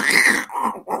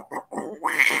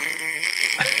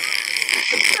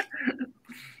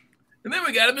 And then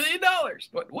we got $1 million.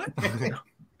 What?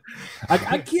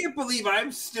 I can't believe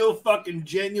I'm still fucking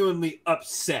genuinely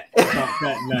upset about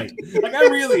that night. Like, I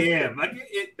really am. Like,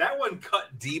 that one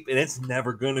cut deep, and it's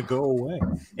never gonna go away.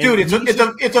 And dude,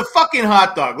 it's a fucking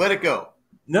hot dog. Let it go.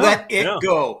 Let it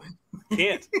go.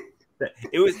 Can't.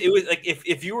 It was like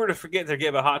if you were to forget to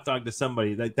give a hot dog to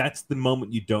somebody, like that's the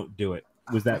moment you don't do it.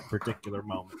 Was that particular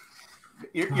moment?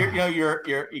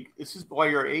 This is why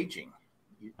you're aging.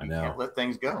 You can't let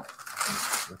things go.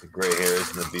 With the gray hairs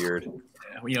and the beard.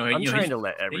 I'm trying to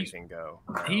let everything go.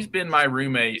 He's been my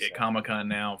roommate at Comic-Con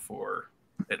now for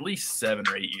at least 7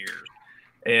 or 8 years.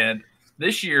 And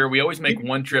this year, we always make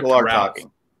one trip to Ralph's.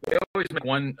 We always make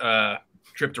one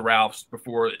trip to Ralph's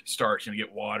before it starts,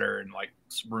 get water and like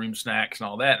room snacks and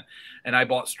all that. And I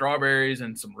bought strawberries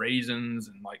and some raisins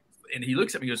and he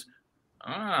looks at me and goes,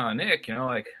 Nick,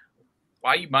 why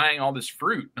are you buying all this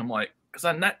fruit? And I'm like, because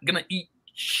I'm not going to eat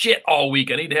shit all week.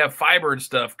 I need to have fiber and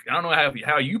stuff. I don't know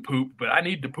how you poop, but I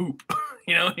need to poop.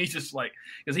 He's just like,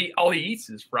 because all he eats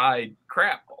is fried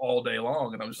crap all day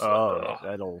long, and I'm just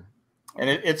that'll. And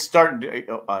it's starting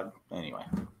to anyway.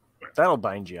 That'll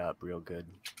bind you up real good.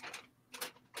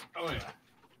 Oh yeah.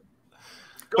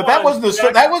 But that wasn't the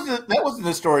story. That wasn't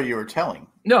the story you were telling.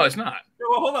 No, it's not.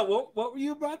 Well, hold on. What were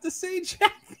you about to say,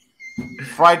 Jack?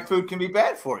 Fried food can be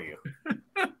bad for you.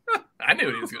 I knew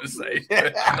what he was going to say.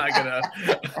 I'm not gonna.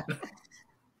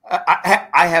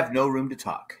 I have no room to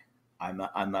talk. I'm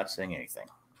not saying anything.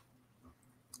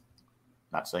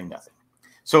 Not saying nothing.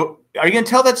 So, are you going to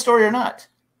tell that story or not?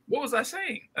 What was I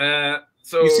saying?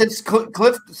 So you said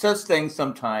Cliff says things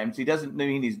sometimes. He doesn't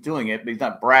mean he's doing it, but he's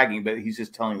not bragging. But he's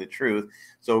just telling the truth.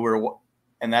 So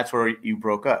and that's where you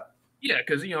broke up. Yeah,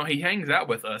 because he hangs out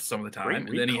with us some of the time,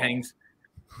 and then he hangs.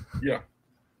 Yeah.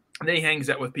 And then he hangs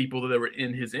out with people that were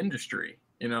in his industry,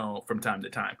 from time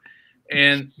to time.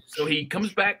 And so he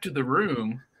comes back to the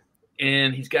room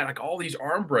and he's got like all these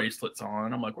arm bracelets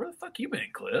on. I'm like, where the fuck you been,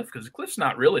 Cliff? Because Cliff's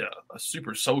not really a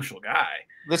super social guy.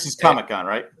 This is Comic-Con,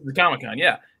 right? The Comic-Con,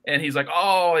 yeah. And he's like,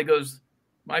 he goes,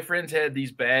 my friends had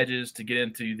these badges to get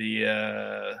into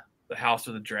the House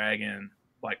of the Dragon,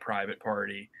 like private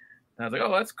party. And I was like,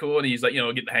 oh, that's cool. And he's like,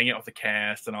 getting to hang out with the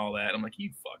cast and all that. And I'm like, you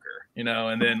fucker,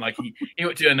 And then like he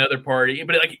went to another party,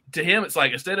 but like to him, it's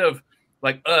like instead of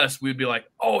like us, we'd be like,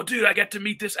 oh, dude, I got to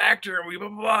meet this actor. And we blah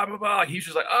blah blah blah. He's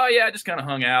just like, oh yeah, I just kind of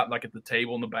hung out like at the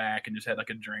table in the back and just had like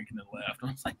a drink and then left. And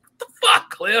I was like, what the fuck,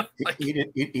 Cliff? Like, he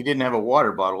didn't have a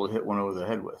water bottle to hit one over the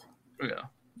head with. Yeah.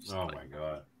 Oh my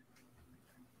god.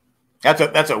 That's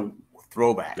a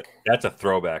throwback. That's a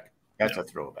throwback. That's a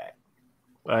throwback.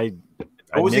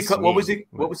 What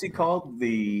was he called?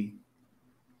 The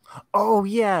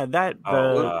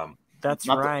that's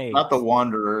not right. Not the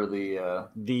Wanderer,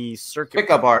 the circuit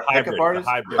pickup artist.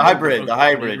 The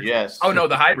hybrid. Yes. Oh no,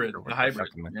 the hybrid. The hybrid.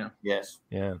 Yeah. Yes.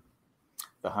 Yeah.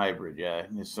 The hybrid. Yeah.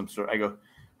 There's some sort. I go.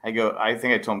 I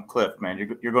think I told him, Cliff, man,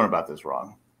 you're going about this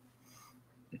wrong.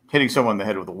 Hitting someone in the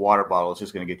head with a water bottle is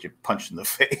just going to get you punched in the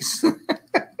face.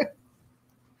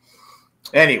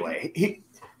 Anyway,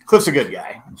 Cliff's a good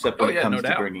guy, except when it comes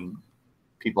to bringing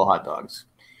people hot dogs.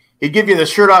 He'd give you the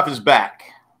shirt off his back.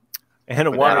 And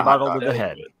a water bottle to the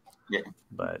head. Yeah.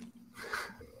 But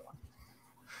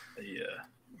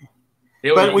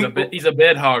he's a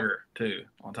bed hogger, too,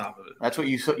 on top of it. That's what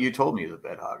you told me, he's a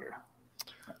bed hogger.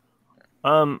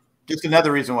 Just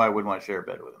another reason why I wouldn't want to share a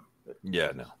bed with him. But.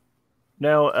 Yeah, no.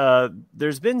 Now,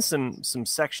 there's been some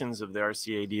sections of the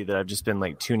RCAD that I've just been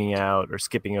like tuning out or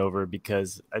skipping over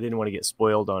because I didn't want to get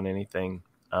spoiled on anything.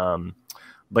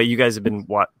 But you guys have been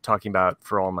talking about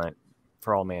For All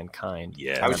Mankind.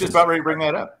 Yeah, I was just about ready to bring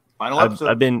that up. Final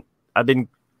episode. I've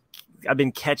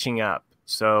been catching up.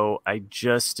 So I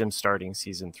just am starting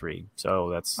season 3.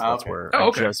 So that's where I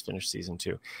just finished season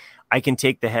 2. I can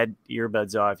take the head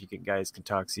earbuds off. You guys can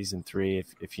talk season 3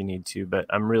 if you need to, but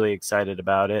I'm really excited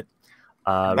about it.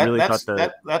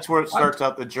 That's where it starts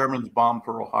out. The Germans bomb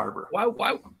Pearl Harbor.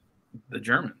 Why the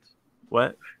Germans?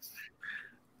 What?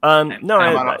 I'm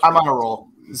on a roll.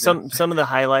 Some of the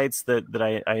highlights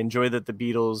that I enjoy that the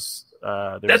Beatles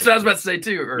That's what I was about to say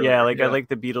too. Earlier. Yeah, I like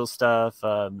the Beatles stuff.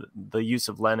 The use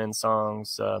of Lennon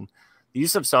songs. The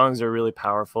use of songs are really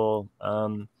powerful.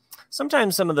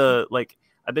 Sometimes some of the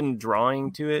I've been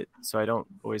drawing to it, so I don't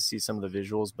always see some of the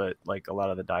visuals, but like a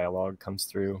lot of the dialogue comes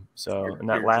through. So, and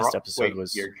that last episode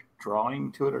was you're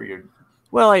drawing to it, or you're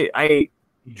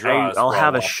I'll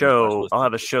have a show. I'll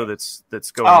have a show that's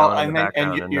going on in the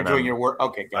background, and you're doing your work.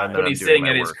 Okay, got it. When he's sitting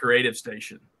at his creative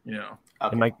station,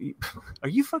 Okay. Are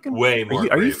you fucking way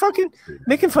more? Are you fucking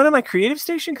making fun of my creative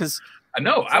station? Because I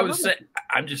know I'm just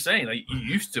saying, like, you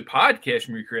used to podcast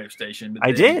from your creative station, but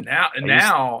I did.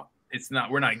 Now it's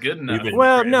not. We're not good enough.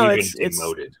 Well, no, it's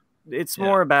demoted. It's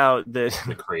more about the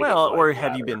or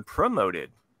have you been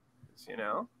promoted?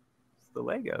 The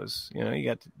Legos. You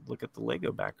got to look at the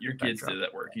Lego back. Your kids did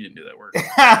that work. You didn't do that work.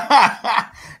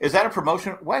 Is that a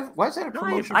promotion? Why is that a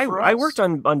promotion for us? I worked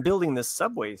on building this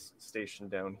subway station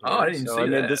down here. Oh, I didn't see that. I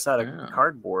made this out of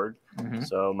cardboard,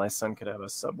 so my son could have a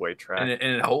subway track. And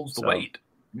it holds the weight.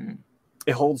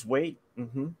 It holds weight.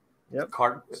 Mm-hmm. Yep.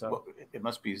 It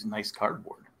must be nice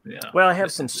cardboard. Yeah. Well, I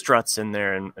have some struts in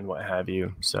there and what have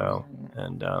you. So,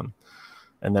 and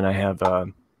then I have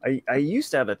I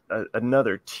used to have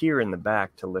another tier in the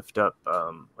back to lift up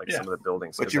some of the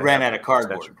buildings. But you ran out of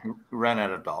cardboard. You ran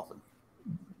out of dolphin.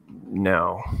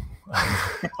 No.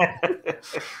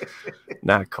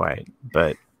 Not quite.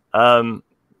 But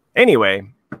anyway,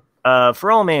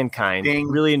 For All Mankind,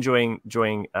 really enjoyed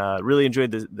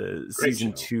the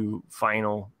season 2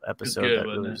 final episode.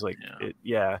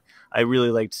 I really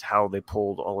liked how they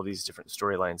pulled all of these different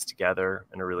storylines together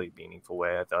in a really meaningful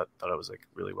way. I thought it was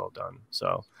really well done.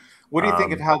 So, what do you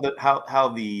think of how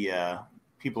the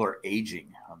people are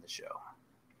aging on the show?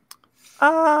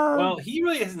 Well, he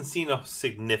really hasn't seen a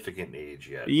significant age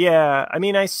yet. Yeah, I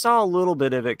mean, I saw a little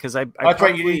bit of it because that's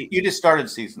right. You just started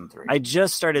season 3. I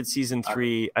just started season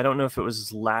 3. I don't know if it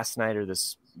was last night or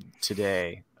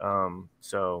today. But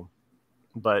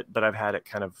I've had it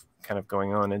kind of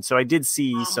going on, and so I did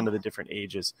see some of the different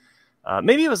ages.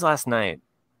 Maybe it was last night,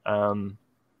 but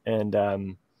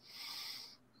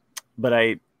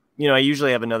I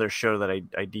usually have another show that I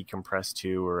decompress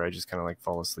to, or I just kind of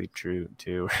fall asleep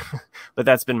to. But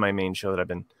that's been my main show that I've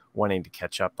been wanting to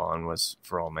catch up on, was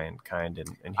For All Mankind, and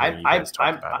hearing you guys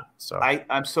talk about it. So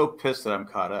I'm so pissed that I'm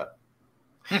caught up.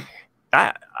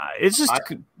 It's just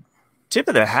tip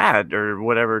of the hat or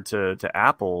whatever to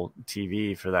Apple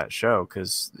TV for that show,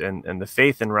 because and the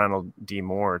faith in Ronald D.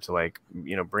 Moore to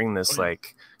bring this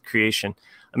creation.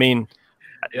 I mean.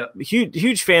 Yeah.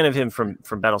 Huge fan of him from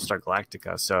Battlestar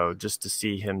Galactica. So just to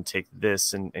see him take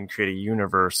this and create a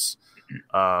universe,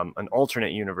 an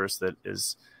alternate universe that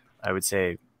is, I would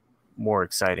say, more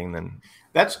exciting than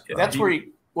that's where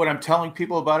what I'm telling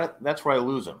people about it. That's where I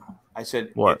lose them. I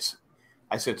said what?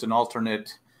 I said it's an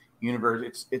alternate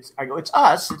universe. It's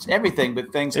us. It's everything,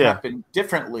 but things happen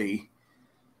differently.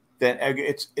 They're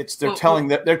telling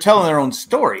their own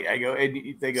story.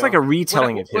 It's like a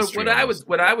retelling of history.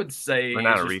 What I would say, or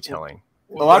not a retelling.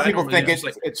 A lot of people think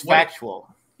it's factual.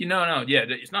 No,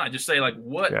 it's not. Just say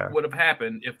what would have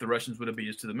happened if the Russians would have beat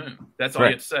us to the moon. That's all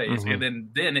you have to say,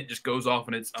 and then it just goes off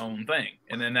in its own thing.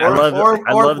 And then I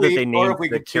love that they named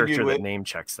the character that name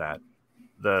checks that.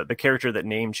 The character that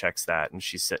name checks that, and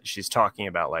she's talking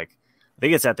about I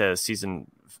think it's at the season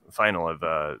final of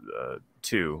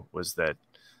 2 was that.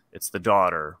 It's the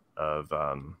daughter of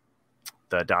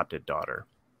the adopted daughter.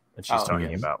 And she's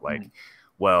talking about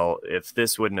well, if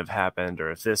this wouldn't have happened,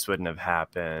 or if this wouldn't have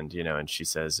happened, and she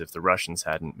says, if the Russians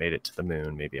hadn't made it to the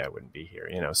moon, maybe I wouldn't be here,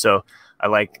 So I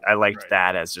liked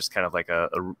that as just kind of a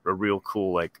real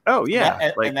cool, and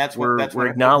that's we're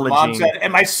acknowledging. Mom said,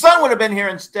 and my son would have been here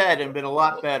instead and been a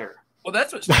lot better. Well,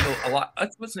 that's what's neat a lot.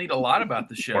 That's what's neat a lot about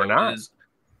the show. Or not.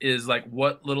 Is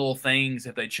what little things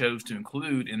that they chose to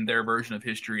include in their version of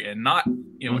history, and not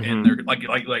in their like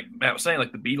Matt was saying,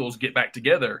 the Beatles get back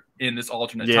together in this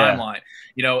alternate timeline.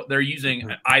 They're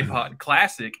using an iPod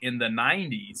Classic in the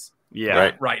 90s,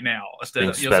 right now instead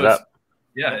of sped up.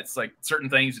 It's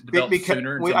certain things developed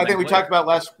sooner. I think we talked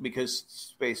about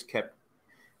because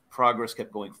progress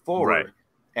kept going forward,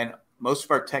 and most of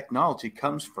our technology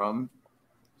comes from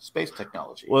space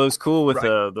technology. Well, it was cool with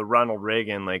the Ronald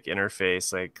Reagan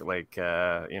interface,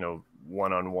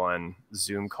 one-on-one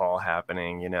Zoom call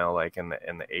happening, in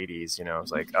the 80s. It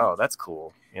was oh, that's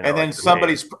cool. And then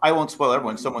I won't spoil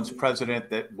everyone. Someone's president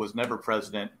that was never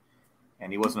president,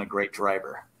 and he wasn't a great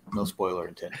driver. No spoiler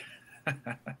intended.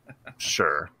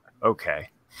 Sure. Okay.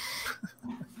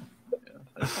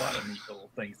 There's a lot of neat little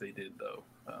things they did, though.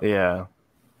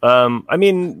 I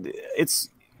mean,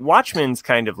 Watchmen's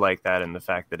kind of like that in the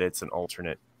fact that it's an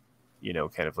alternate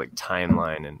kind of like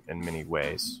timeline in many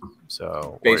ways.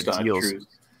 So based on truth.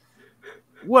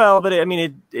 Well, but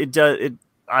it does. It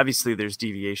obviously there's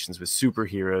deviations with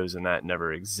superheroes, and that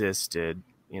never existed.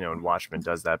 And Watchmen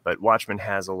does that, but Watchmen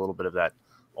has a little bit of that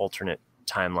alternate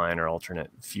timeline or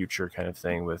alternate future kind of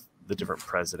thing with the different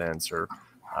presidents or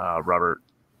Robert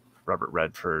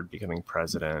Redford becoming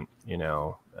president,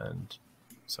 and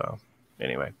so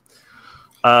anyway.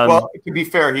 Well, to be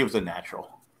fair, he was a natural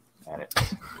at it.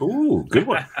 Ooh, good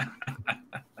one.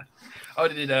 Oh,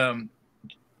 did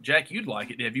Jack, you'd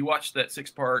like it. Have you watched that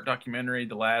 6-part documentary,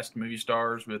 The Last Movie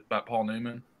Stars, by Paul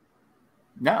Newman?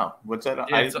 No. What's that?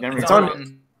 Yeah, it's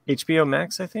on HBO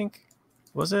Max, I think.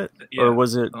 Was it? Yeah, or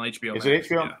was it on HBO Is Max?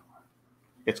 it HBO? Yeah.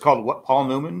 It's called what? Paul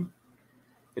Newman?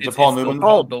 It's a Paul Newman?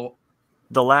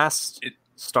 The Last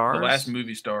Stars? The Last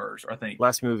Movie Stars, I think.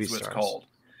 Last Movie is what Stars. It's called.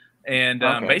 And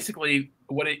basically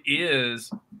what it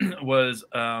is was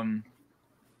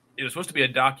it was supposed to be a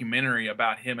documentary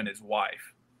about him and his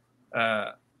wife.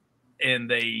 And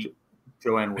they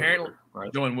Joanne Woodward,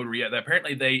 right? Joanne Woodward, yeah.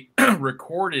 Apparently they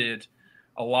recorded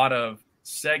a lot of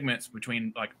segments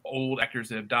between like old actors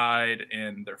that have died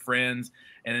and their friends,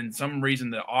 and in some reason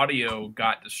the audio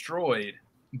got destroyed,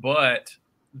 but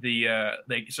what's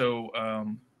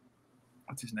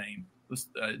his name?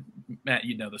 Matt,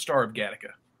 the star of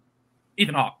Gattaca.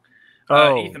 Ethan Hawke.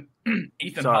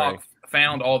 Ethan Hawke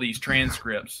found all these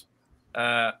transcripts.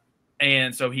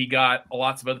 And so he got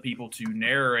lots of other people to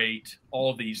narrate all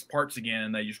of these parts again,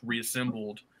 and they just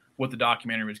reassembled what the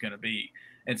documentary was going to be.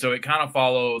 And so it kind of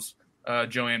follows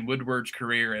Joanne Woodward's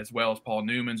career as well as Paul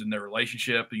Newman's and their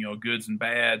relationship, goods and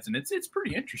bads, and it's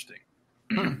pretty interesting.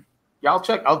 Yeah, I'll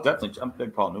check. I'm a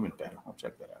big Paul Newman fan. I'll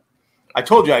check that out. I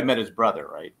told you I met his brother,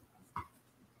 right?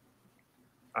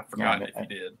 I forgot if you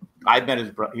did. I met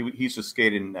his brother. He used to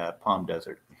skate in Palm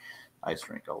Desert ice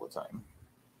rink all the time.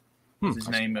 What's his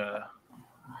name? I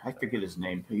forget his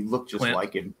name. He looked just Clint.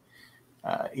 like him.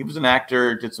 He was an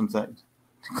actor, did some things.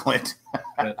 Clint.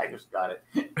 I just got it.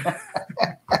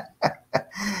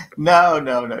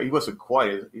 No. He wasn't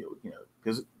quite as,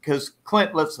 because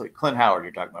Clint, Clint Howard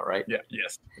you're talking about, right? Yeah,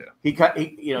 yes. Yeah.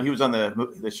 He was on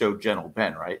the show Gentle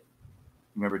Ben, right?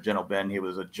 Remember Gentle Ben? He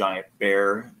was a giant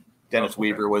bear. Dennis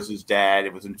Weaver was his dad.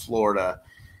 It was in Florida.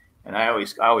 And I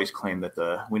always claim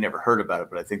that we never heard about it,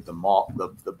 but I think the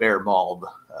bear mauled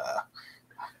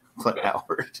Clint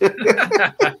Howard.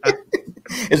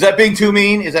 Is that being too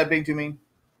mean?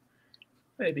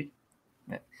 Maybe.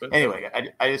 Yeah. Anyway,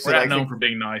 I just we're said not known for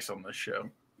being nice on this show.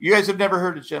 You guys have never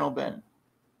heard of Gentle Ben?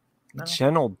 No.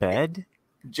 Gentle Ben?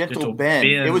 Gentle Ben.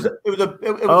 It was a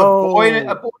boy and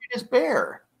his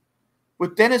bear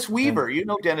with Dennis Weaver. You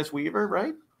know Dennis Weaver,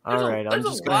 right? All right, I'm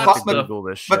just going to Google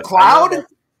this shit. McCloud?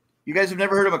 You guys have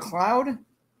never heard of McCloud?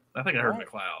 I think I heard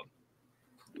McCloud.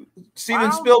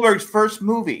 Steven Spielberg's first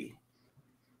movie.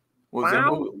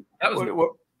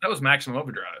 That was Maximum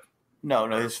Overdrive. No,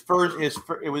 his first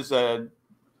it was a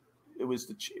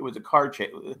car chase.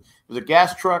 It was a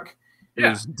gas truck. It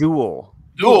was Duel.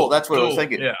 That's what I was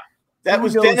thinking. Yeah. That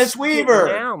was Dennis Weaver.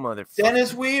 Now, motherfucker.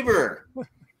 Dennis Weaver.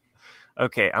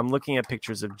 Okay, I'm looking at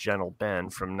pictures of Gentle Ben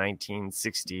from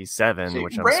 1967,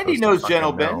 which Randy knows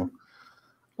Gentle Ben.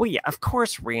 Well, yeah, of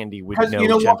course Randy would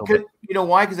know. Gentle Ben. You know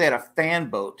why? Because they had a fan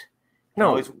boat.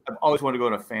 No, I've always wanted to go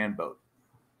on a fan boat.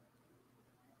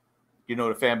 You know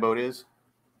what a fan boat is?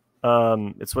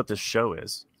 It's what this show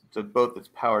is. It's a boat that's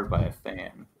powered by a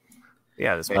fan.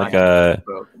 Yeah, this like a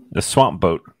swamp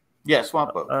boat. Yeah,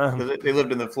 swamp boat. Because they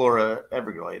lived in the Florida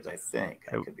Everglades, I think.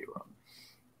 I could be wrong.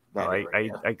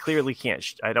 I clearly can't.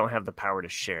 I don't have the power to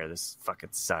share. This fucking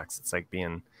sucks. It's like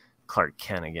being Clark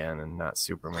Kent again and not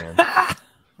Superman.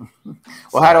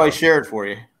 Well, how do I share it for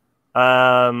you?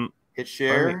 Hit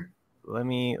share. Let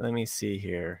me see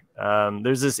here.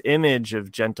 There's this image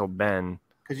of Gentle Ben.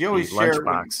 Because you always share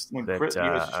lunchbox that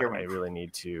I really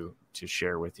need to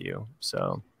share with you.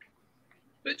 So.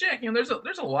 But Jack, there's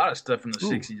a lot of stuff in the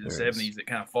 60s and 70s that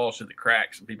kind of falls through the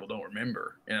cracks and people don't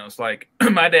remember. It's like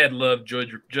my dad loved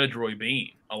Judge Roy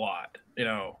Bean a lot,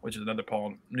 which is another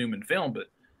Paul Newman film. But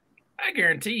I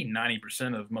guarantee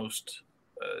 90% of most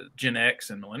Gen X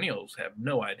and millennials have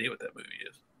no idea what that movie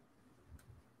is.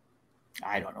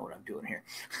 I don't know what I'm doing here.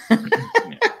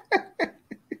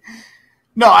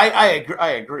 No, I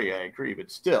agree, but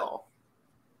still,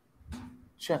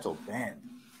 Gentle Ben.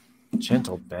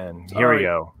 Gentle Ben. Here we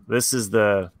go. This is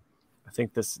I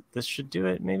think this should do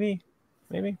it. Maybe.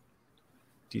 Do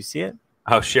you see it?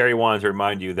 Oh, Sherry wanted to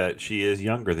remind you that she is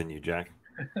younger than you, Jack.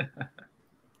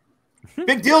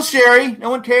 Big deal, Sherry.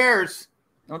 No one cares.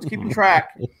 No one's keeping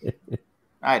track.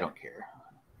 I don't care.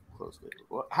 Close it.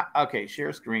 Okay,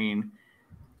 share screen.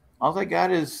 All I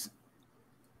got is.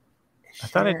 I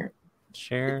thought it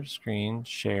share screen.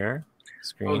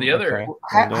 Oh, the other. Okay.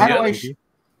 How do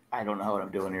I don't know what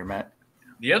I'm doing here, Matt.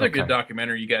 The other good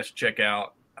documentary you guys should check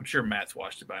out. I'm sure Matt's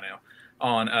watched it by now.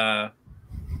 On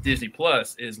Disney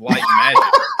Plus is Light and Magic.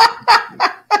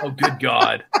 Oh, good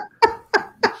God!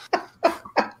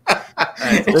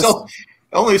 It's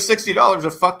only $60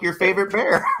 to fuck your favorite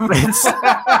bear. This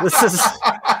is.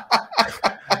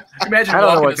 Imagine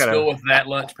walking to school with that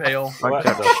lunch pail. What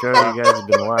kind of show you guys have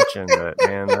been watching, but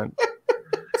man, that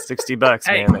 $60,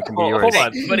 Hey, man, that can be yours. Hold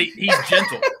on, but he's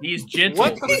gentle. He's gentle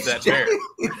with that bear.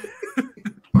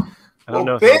 I don't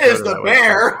know if Ben is the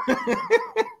bear.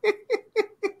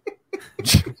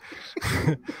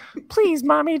 Please,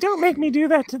 mommy, don't make me do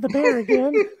that to the bear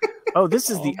again. Oh, this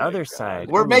is the other side.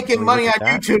 We're making money on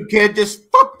YouTube, kid. Just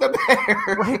fuck the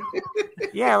bear.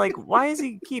 Yeah, like, why does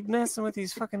he keep messing with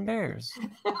these fucking bears?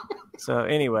 So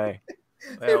anyway,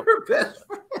 well,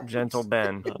 gentle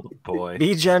Ben. Oh, boy.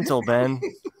 Be gentle, Ben.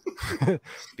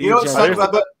 You know what's funny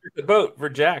about the boat for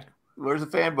Jack? Where's the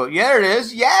fan boat? Yeah, there it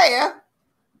is. Yeah.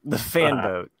 The fan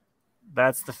boat.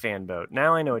 That's the fan boat.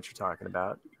 Now I know what you're talking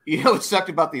about. You know what sucked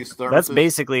about these thermoses? That's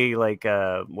basically like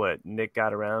what Nick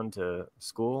got around to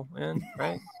school in,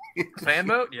 right? Fan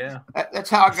boat? Yeah. That's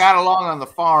how I got along on the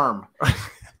farm.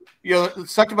 You know, it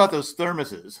sucked about those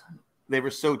thermoses. They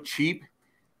were so cheap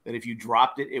that if you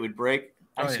dropped it, it would break.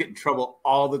 I used to get in trouble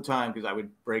all the time because I would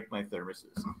break my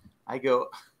thermoses. I go,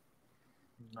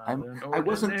 I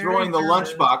wasn't throwing the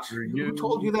lunchbox. Who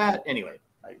told you that? Anyway.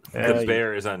 The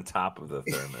bear is on top of the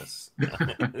thermos.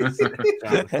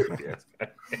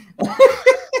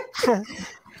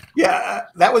 Yeah,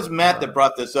 that was Matt that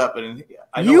brought this up, and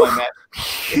I know why Matt.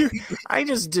 I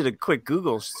just did a quick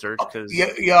Google search because you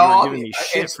were giving me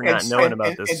shit for not knowing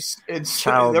about this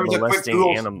child there was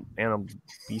molesting animal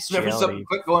there was something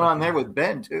quick going on there with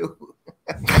Ben too.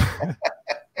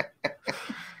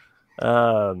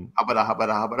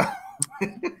 Habada.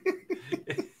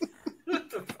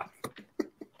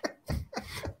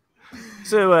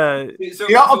 So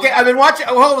okay. I've been watching.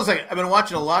 Hold on a second. I've been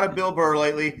watching a lot of Bill Burr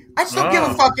lately. I just don't give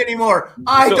a fuck anymore.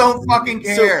 I don't fucking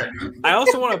care. I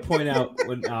also want to point out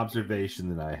an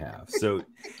observation that I have. So,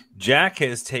 Jack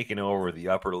has taken over the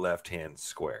upper left-hand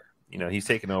square. You know, he's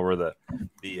taken over the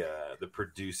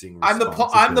producing. I'm the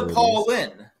Paul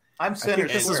Lynn. I'm center.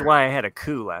 This is why I had a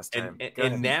coup last time.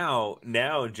 And now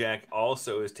Jack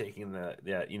also is taking the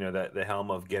helm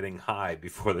of getting high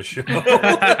before the show.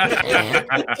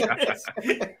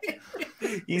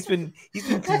 he's been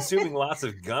consuming lots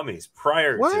of gummies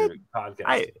prior to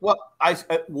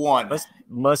podcast. One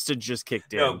must have just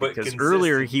kicked in because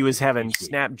earlier he was having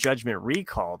snap judgment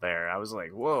recall there. I was like,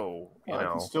 whoa, I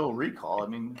can still recall. I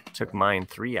mean, took mine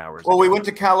 3 hours. Well, we went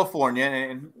to California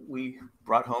and we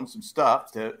brought home some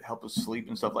stuff to help us sleep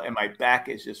and stuff like. And my back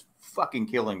is just fucking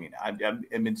killing me now.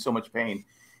 I'm in so much pain.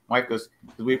 My wife goes,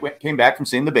 came back from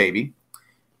seeing the baby,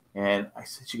 and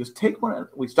she goes, take one.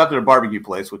 We stopped at a barbecue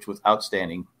place, which was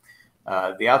outstanding.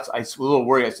 I was a little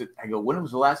worried. I go, when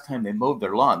was the last time they mowed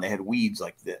their lawn? They had weeds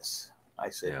like this. I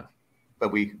said,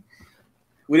 but we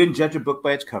didn't judge a book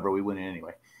by its cover. We went in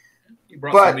anyway. You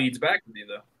brought some weeds back with you,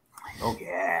 though. Oh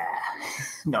yeah,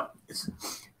 no.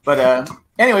 But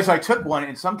anyway, so I took one,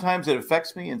 and sometimes it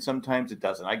affects me, and sometimes it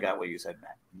doesn't. I got what you said,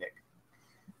 Nick.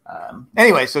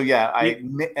 Anyway, so yeah,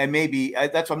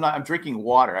 that's why I'm drinking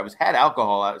water. I had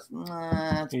alcohol. It's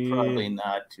probably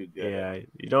not too good. Yeah,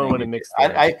 you don't want to mix.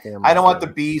 I don't want the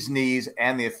bee's knees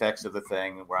and the effects of the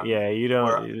thing. You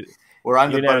don't. Where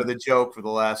I'm the butt of the joke for the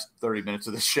last 30 minutes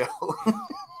of the show.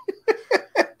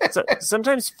 So,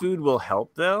 sometimes food will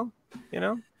help, though.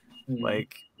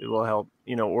 Like it will help,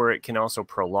 or it can also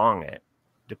prolong it,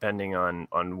 depending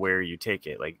on where you take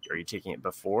it. Like, are you taking it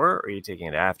before, or are you taking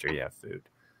it after you have food?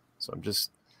 So I'm just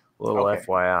a little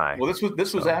FYI. Well,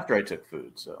 this was after I took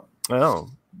food, so. Oh,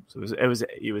 so it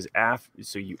was after.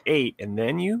 So you ate and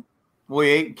then you. We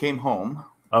ate and came home.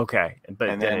 Okay,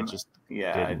 but then it just.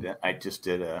 Yeah, I just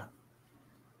did a.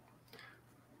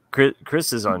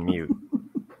 Chris is on mute,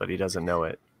 but he doesn't know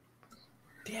it.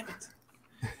 Damn it.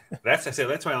 That's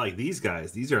why I like these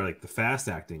guys. These are like the fast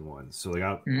acting ones. So like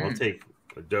I'll take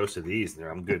a dose of these and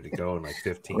I'm good to go in like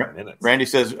 15 minutes. Randy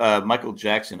says Michael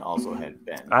Jackson also had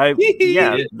Ben.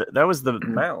 That was the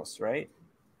mouse, right?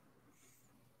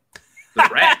 The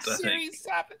rat, I think.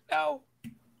 Stop it. No.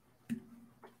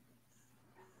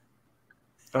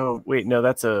 Oh wait, no,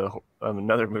 that's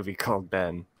another movie called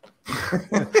Ben.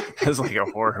 It's like a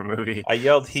horror movie. I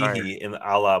yelled hee in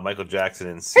a la Michael Jackson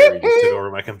and Siri just took over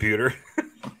my computer.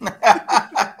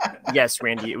 Yes,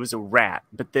 Randy, it was a rat.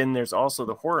 But then there's also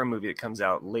the horror movie that comes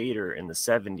out later in the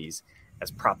 70s.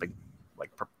 as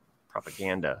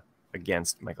propaganda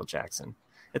against Michael Jackson.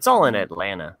 It's all in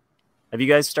Atlanta. Have you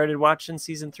guys started watching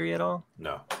season 3 at all?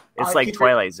 No. It's like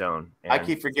Twilight Zone. I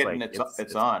keep forgetting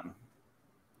it's on.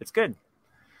 It's good.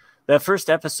 That first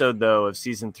episode though of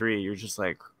season 3, you're just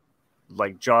like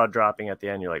jaw dropping at the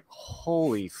end. You're like,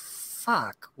 holy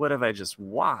fuck, what have I just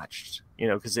watched? You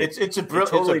know, because it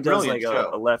totally does like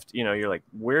a left. You know, you're like,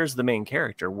 where's the main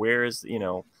character? Where's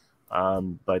I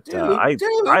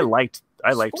liked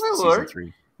season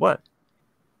 3. What?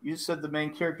 You said the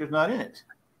main character's not in it.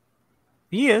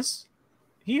 He is.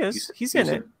 He's in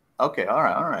it. Okay, all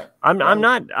right. I'm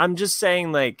not. I'm just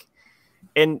saying, like,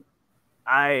 and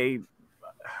I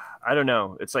don't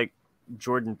know. It's like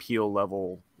Jordan Peele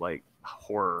level, like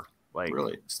horror, like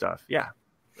really? Stuff. Yeah,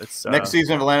 it's next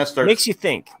season of Atlanta starts. Makes you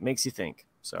think.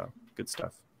 So good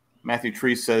stuff. Matthew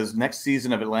Tree says next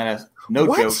season of Atlanta,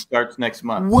 joke, starts next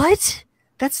month. What?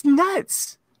 That's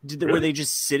nuts. Were they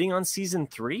just sitting on season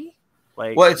 3?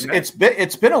 Like, well, it's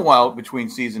been a while between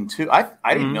season 2. I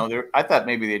didn't know there. I thought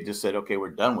maybe they just said, okay,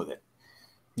 we're done with it.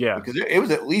 Yeah, because it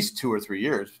was at least 2 or 3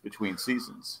 years between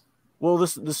seasons. Well, the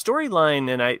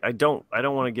storyline, and I don't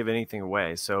want to give anything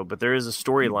away. So, but there is a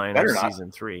storyline in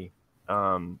season 3,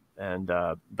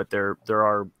 but there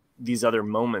are these other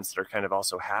moments that are kind of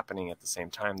also happening at the same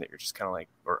time that you're just kind of like,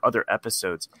 or other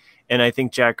episodes. And I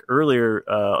think Jack earlier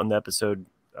on the episode,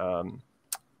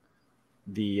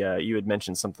 you had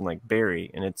mentioned something like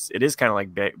Barry, and it is kind of like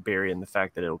Barry in the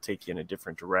fact that it'll take you in a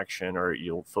different direction, or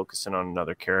you'll focus in on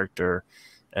another character,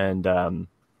 and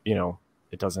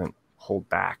it doesn't hold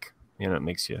back. It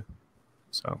makes you.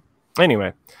 So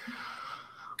anyway,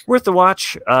 worth the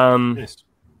watch.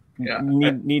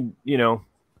 Need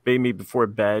maybe before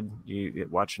bed you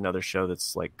watch another show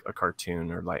that's like a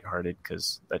cartoon or lighthearted,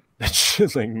 because that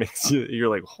just like makes you're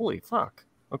like, holy fuck.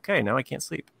 Okay, now I can't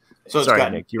sleep. So sorry,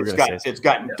 Nick, you were going to say. It's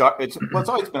gotten dark. It's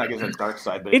always been, I guess, a dark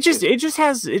side, but it just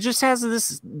has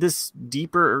this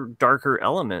deeper, darker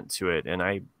element to it, and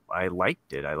I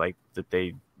liked it. I liked that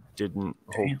they didn't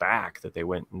hold back, that they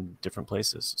went in different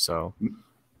places. So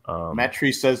Matt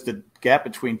Tree says the gap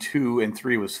between 2 and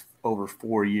 3 was over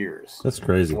 4 years. That's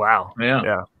crazy. Wow.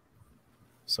 Yeah.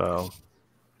 So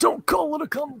don't call it a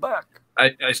comeback.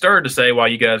 I started to say while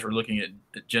you guys were looking at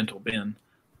Gentle Ben,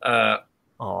 that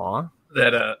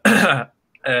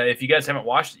if you guys haven't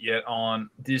watched it yet, on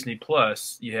Disney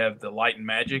Plus, you have the Light and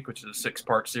Magic, which is a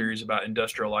 6-part series about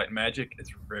industrial light and magic.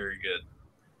 It's very good.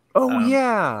 Oh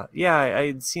yeah. I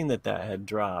had seen that had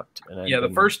dropped. And the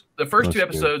first 2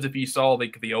 episodes, if you saw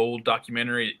the old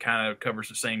documentary, it kind of covers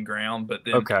the same ground. But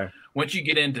then once you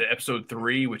get into episode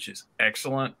 3, which is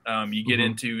excellent, you get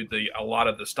into a lot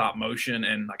of the stop motion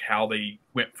and like how they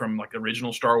went from like the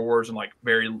original Star Wars and like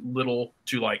very little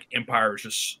to like Empire is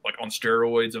just like on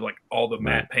steroids of like all the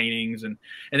matte paintings, and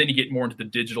then you get more into the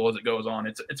digital as it goes on.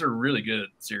 It's a really good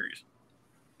series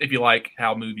if you like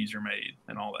how movies are made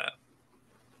and all that.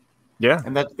 Yeah,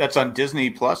 and that's on Disney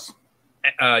Plus.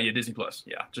 Disney Plus.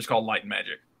 Yeah, just called Light and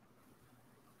Magic.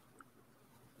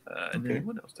 And then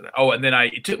what else did I? Oh, and then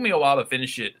it took me a while to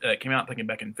finish it. It came out thinking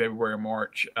back in February or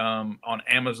March on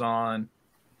Amazon.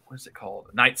 What is it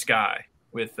called? Night Sky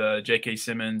with J.K.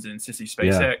 Simmons and Sissy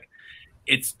Spacek. Yeah.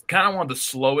 It's kind of one of the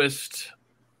slowest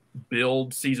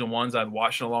build season 1s I've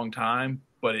watched in a long time,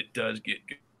 but it does get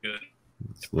good.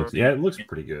 It looks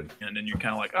pretty good. And then you're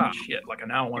kind of like, oh shit! Like I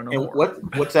now want to know more.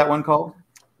 What's that one called?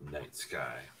 Night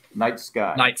Sky. Night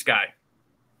Sky.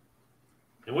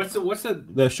 And what's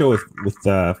the show with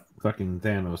fucking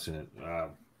Thanos in it?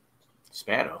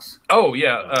 Spanos. Oh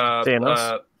yeah,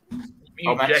 Thanos.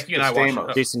 Jackie and I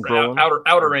watched Jason Brolin.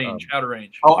 Outer Range. Outer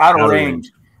Range. Oh, Outer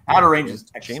Range. Outer Range is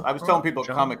excellent. I was telling people at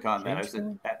Comic-Con that. I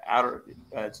said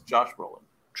it's Josh Brolin.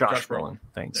 Josh Brolin.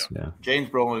 Thanks. Yeah. James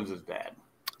Brolin is his dad.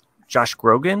 Josh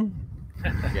Grogan?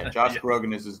 Yeah, Josh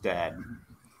Grogan is his dad.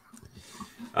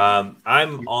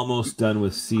 I'm almost done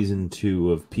with season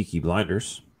 2 of Peaky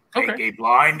Blinders. Peaky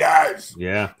Blinders.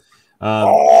 Yeah.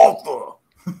 Arthur.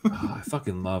 I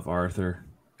fucking love Arthur.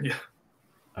 Yeah.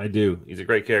 I do. He's a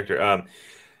great character.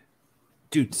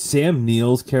 Dude, Sam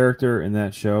Neill's character in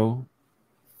that show.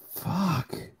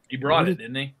 Fuck. He brought it,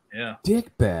 didn't he? Yeah.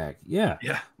 Dickbag. Yeah.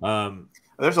 Yeah.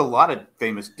 There's a lot of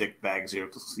famous dick bags here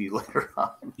to see later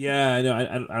on. Yeah, I know.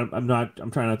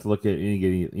 I'm trying not to look at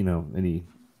any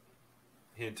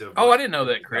hint of. Oh, I didn't know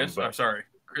that, Chris. I'm sorry.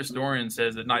 Chris Dorian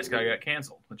says that Night Sky got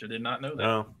canceled, which I did not know that.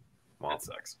 Oh, well, that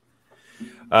sucks.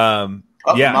 I'm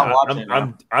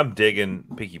digging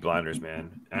Peaky Blinders,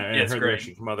 man. I it's heard great.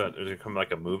 there should come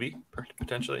like a movie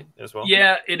potentially as well.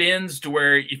 Yeah, it ends to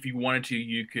where if you wanted to,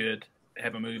 you could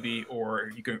have a movie,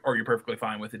 or you're perfectly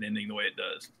fine with it ending the way it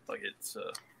does. Like it's.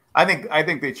 I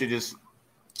think they should just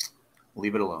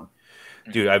leave it alone.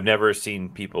 Dude, I've never seen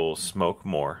people smoke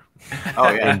more Oh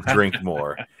yeah, and drink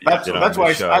more. that's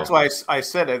why show. I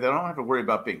said they don't have to worry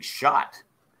about being shot.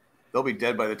 They'll be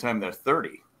dead by the time they're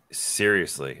 30.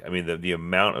 Seriously, I mean the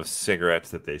amount of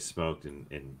cigarettes that they smoked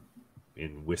in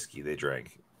whiskey they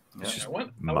drank. It's just I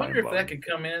wonder if mind-blowing. that could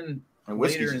come in And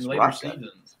whiskey's later in just later rock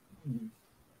seasons.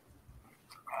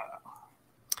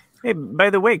 Hey, by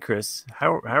the way, Chris,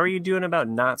 how are you doing about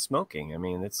not smoking? I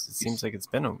mean, it seems like it's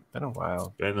been a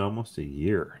while. Been almost a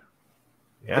year.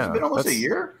 Yeah, Has it been almost a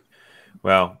year?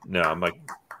 Well, no, I'm like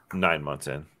 9 months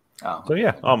in. Oh, So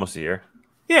yeah, almost a year.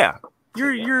 Yeah,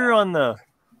 you're on the.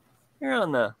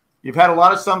 you've had a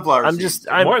lot of sunflower I'm seeds. just.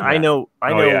 I More than that. know.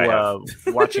 yeah,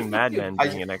 Watching Mad Men,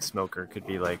 being an ex-smoker, could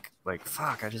be like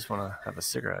fuck. I just want to have a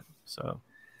cigarette. So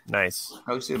nice.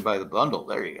 I was by the bundle.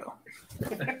 There you go.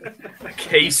 A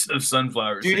case of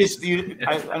sunflower Do you seeds.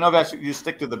 I know that you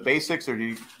stick to the basics, or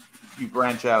do you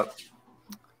branch out?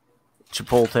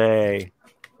 Chipotle,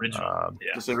 Original.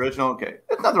 Yeah. Just the original. Okay,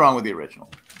 there's nothing wrong with the original.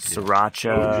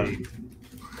 sriracha.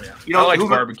 Yeah. You know, I like who-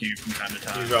 barbecue from time to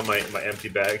time. These are all my empty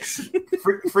bags.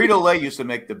 Frito-Lay used to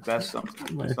make the best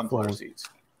My sunflower phone. seeds.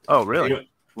 Oh, really?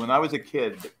 When I was a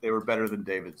kid, they were better than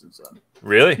David's and Son.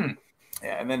 Really?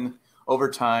 Yeah, and then over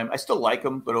time, I still like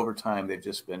them, but over time, they've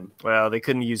just been. Well, they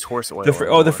couldn't use horse oil. The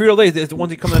anymore. Frito-Lay is the ones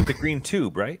that come out the green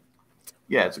tube, right?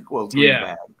 Yeah, it's a green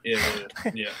Yeah.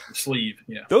 bag. Yeah. Sleeve.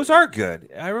 Yeah. Those are good.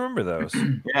 I remember those.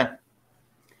 Yeah,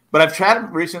 but I've tried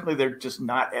them recently. They're just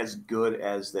not as good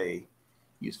as they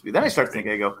used to be. Then I start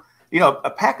thinking, I go,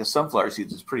 a pack of sunflower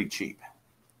seeds is pretty cheap,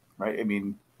 right? I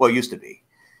mean, well, it used to be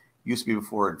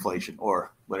before inflation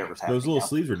or whatever's happening. Those little now.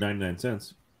 sleeves were 99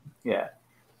 cents. Yeah.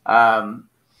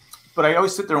 But I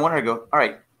always sit there and wonder, I go, all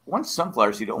right, one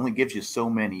sunflower seed only gives you so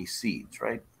many seeds,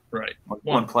 right? Right.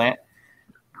 One plant.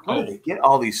 Where Oh. do they get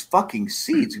all these fucking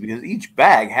seeds? Because each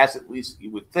bag has at least, you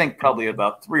would think, probably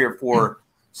about 3 or 4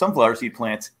 sunflower seed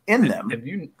plants in them. Have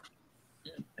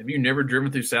you never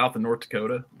driven through South and North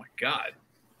Dakota? Oh my God.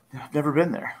 I've never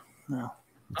been there. No.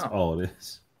 That's all it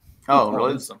is. Oh, All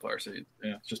really? those sunflower seeds.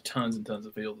 Yeah. It's just tons and tons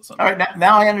of fields of All sunflower. right,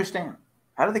 now I understand.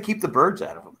 How do they keep the birds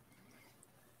out of them?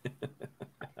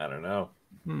 I don't know.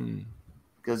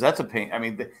 Because that's a pain. I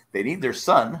mean, they need their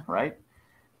sun, right?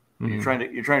 You're trying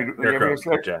to. Scarecrows,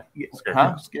 Jack.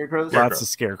 Huh? Scarecrows. Lots of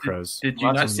scarecrows. Did you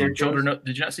Lots not of see scarecrows.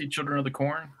 Children of the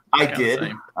Corn? I Kinda did.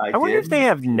 same. I wonder if they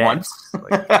have nets,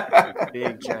 like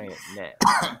big giant net.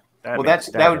 Well, that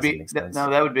would doesn't be make sense.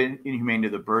 that would be inhumane to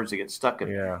the birds that get stuck in.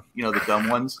 Yeah. The dumb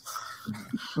ones.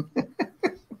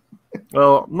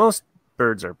 Well, most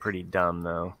birds are pretty dumb,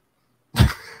 though.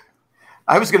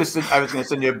 I was gonna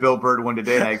send you a Bill Bird one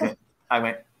today, and I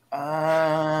went.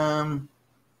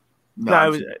 No, I'm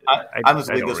just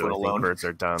leave don't this one really think alone. birds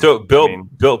are dumb. So Bill, I mean,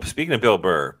 speaking of Bill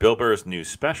Burr's new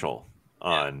special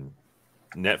on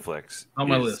Netflix On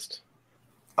my is- list.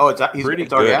 Oh, it's Pretty already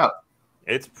good. out.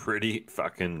 It's pretty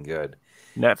fucking good.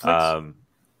 Netflix.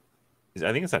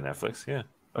 I think it's on Netflix. Yeah,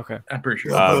 Okay. I'm pretty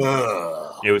sure.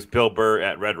 Ugh. it was Bill Burr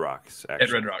at Red Rocks. Actually.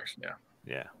 At Red Rocks. Yeah.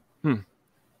 Yeah.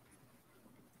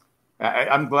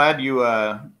 I'm glad you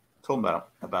told me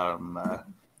about him,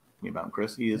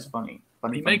 Chris. He is funny.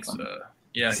 Funny. He funny, makes. funny.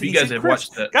 Yeah. If He you guys said have Chris.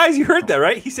 watched that. Guys, you heard that,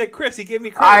 right? He said Chris. He gave me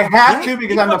credit. I have to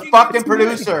because He I'm the fucking fucking gave me credit.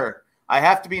 producer. I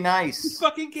have to be He nice.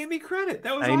 fucking gave me credit.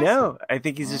 That was I awesome. know. I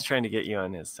think he's just trying to get you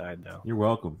on his side, though. You're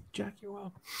welcome, Jack. You're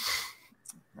welcome.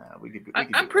 We could I'm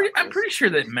do pretty. that, I'm Chris. pretty sure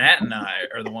that Matt and I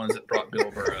are the ones that brought Bill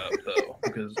Burr up, though,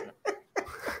 because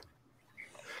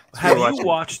Have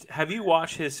watching- you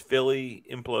watched his Philly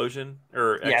implosion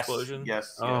or Yes. explosion?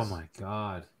 Yes. Oh yes. my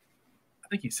god. I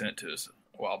think he sent it to us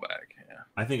a while back. Yeah.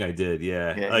 I think I did.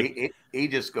 Yeah. Yeah, Like, he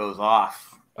just goes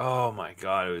off. oh my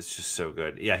god, it was just so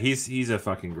good. Yeah, he's a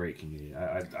fucking great comedian.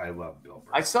 I love Bill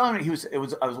Burr. I saw him.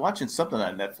 I was watching something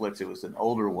on Netflix. It was an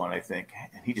older one, I think,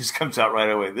 and he just comes out right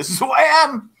away. This is who I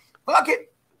am. Fuck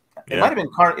it. It Yeah. might have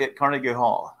been at Carnegie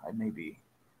Hall. Maybe.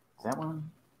 Is that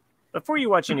one? Before you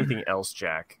watch anything else,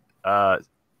 Jack,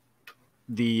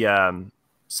 the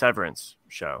Severance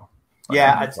show. on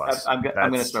Yeah, Disney Plus. I'm going to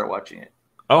That's- start watching it.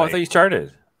 Oh, I thought you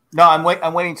started. No,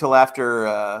 I'm waiting till after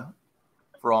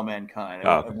For All Mankind.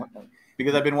 Oh, okay.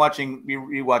 Because I've been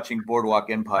rewatching Boardwalk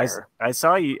Empire. I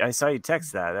saw you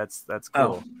text that. That's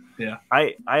cool. Oh, yeah.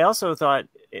 I also thought,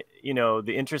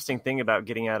 the interesting thing about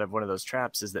getting out of one of those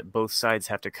traps is that both sides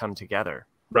have to come together.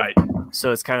 Right.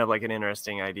 So it's kind of like an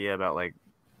interesting idea about like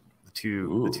the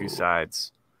two Ooh.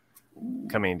 sides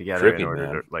coming together Trippy, in order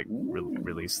man. to like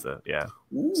release the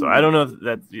So I don't know if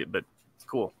that, but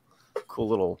cool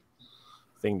little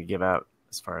thing to give out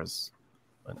as far as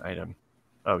an item.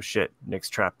 Oh shit, Nick's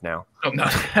trapped now. Oh no.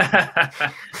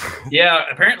 Yeah,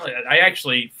 apparently I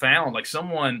actually found like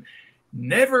someone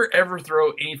never ever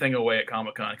throw anything away at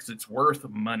Comic-Con because it's worth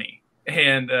money.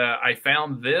 And I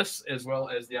found this as well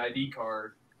as the ID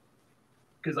card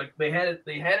because like they had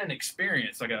an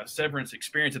experience, like a Severance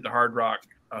experience at the Hard Rock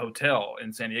Hotel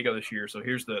in San Diego this year. So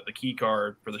here's the key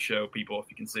card for the show, people, if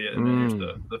you can see it. And then here's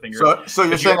the finger. So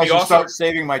you're saying I should start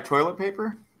saving my toilet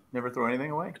paper? Never throw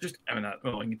anything away? You can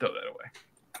throw that away.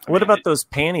 What about those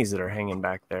panties that are hanging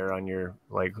back there on your,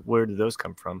 like, where did those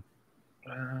come from?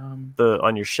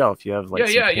 On your shelf, you have like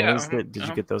panties. Did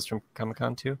you get those from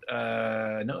Comic-Con too?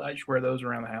 No, I just wear those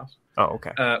around the house. Oh,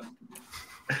 okay.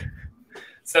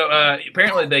 So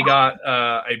apparently they got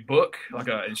a book, like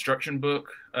an instruction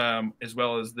book, as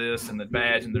well as this and the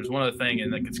badge. And there's one other thing,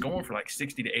 and like it's going for like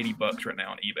 $60 to $80 right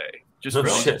now on eBay. Just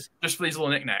for these little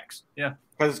knickknacks. Yeah,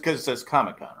 because it says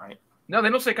Comic-Con, right? No, they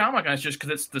don't say Comic-Con. It's just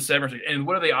because it's the Severance. And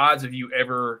what are the odds of you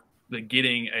ever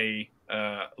getting a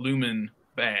Lumen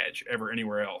badge ever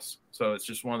anywhere else? So it's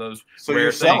just one of those. So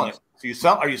you're selling it. So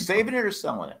are you saving it or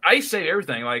selling it? I save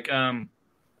everything. Like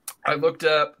I looked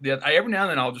up every now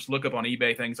and then I'll just look up on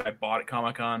eBay things I bought at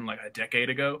Comic-Con like a decade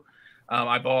ago.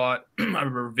 I bought a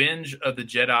Revenge of the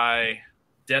Jedi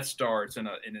Death Star. It's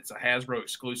it's a Hasbro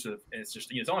exclusive. And it's just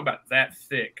it's only about that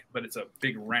thick, but it's a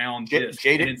big round disc.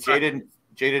 Jay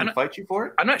didn't fight you for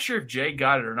it? I'm not sure if Jay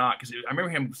got it or not because I remember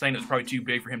him saying it was probably too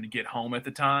big for him to get home at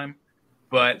the time.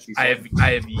 But I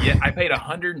paid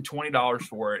 $120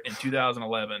 for it in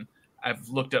 2011. I've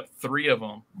looked up 3 of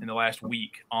them in the last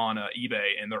week on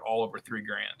eBay, and they're all over $3,000.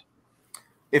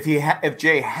 If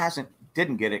Jay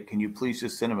didn't get it, can you please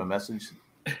just send him a message?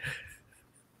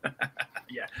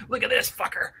 Yeah, look at this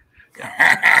fucker.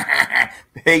 Yeah.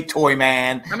 Hey, toy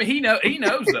man. I mean, he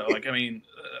knows though. Like, I mean,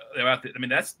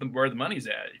 that's where the money's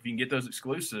at. If you can get those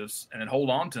exclusives and then hold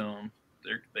on to them,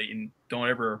 they don't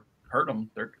ever hurt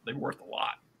them. They're worth a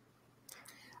lot.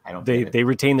 They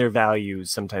retain their value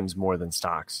sometimes more than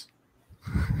stocks.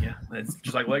 Yeah, it's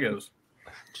just like Legos.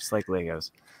 Just like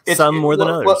Legos. Some more than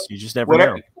others. You just never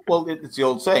know. Well, it's the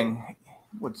old saying.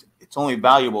 It's only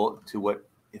valuable to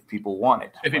if people want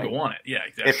it. If people want it, yeah,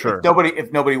 exactly.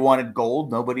 If nobody wanted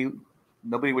gold, nobody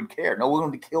would care. No one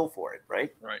would kill for it,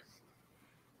 right? Right.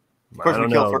 Of course,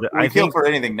 we kill for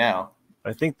anything now.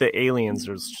 I think the aliens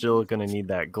are still going to need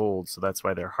that gold, so that's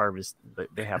why they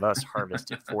have us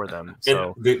harvest it for them.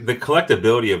 So and the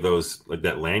collectability of those, like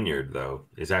that lanyard, though,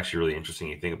 is actually really interesting.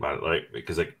 You think about it, like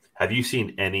because have you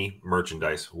seen any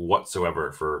merchandise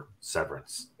whatsoever for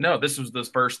Severance? No, this was the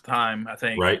first time I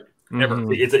think, right? Ever.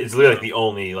 Mm-hmm. It's literally like the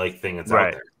only thing that's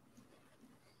out there,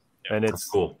 and it's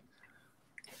cool.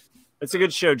 It's a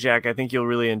good show, Jack. I think you'll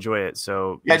really enjoy it.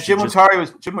 So yeah, Jim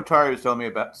Watari was telling me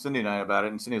about Cindy and I about it,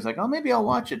 and Cindy was like, "Oh, maybe I'll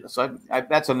watch it." So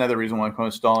that's another reason why I'm kind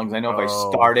of stalling. Because I know if I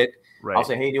start it, I'll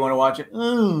say, "Hey, do you want to watch it?"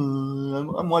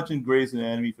 I'm watching Grey's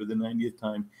Anatomy for the 90th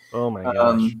time. Oh my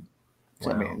gosh! Wow.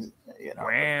 I mean,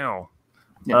 wow.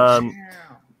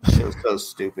 It was so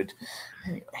stupid.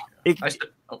 Anyway,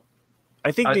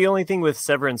 I think the only thing with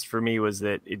Severance for me was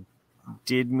that it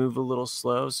did move a little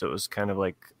slow, so it was kind of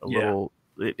like a little.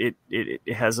 It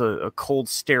has a cold,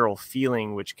 sterile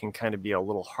feeling, which can kind of be a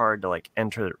little hard to like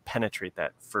penetrate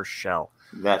that first shell.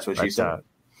 That's what she said.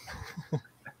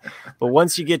 But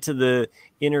once you get to the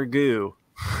inner goo,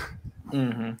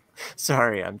 mm-hmm.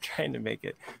 Sorry, I'm trying to make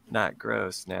it not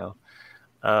gross now.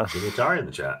 Jim Atari in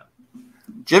the chat.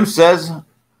 Jim says,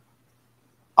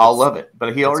 "I'll love it,"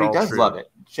 but he already does love it.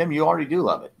 Jim, you already do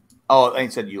love it. Oh, I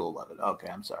said you'll love it. Okay,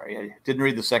 I'm sorry. I didn't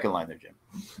read the second line there, Jim.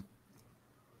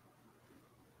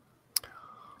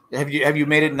 Have you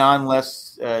made it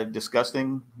less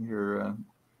disgusting?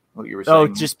 What you were saying? Oh,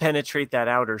 just penetrate that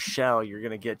outer shell. You're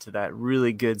going to get to that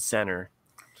really good center.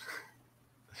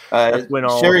 That's when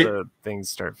all the things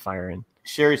start firing.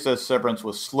 Sherry says Severance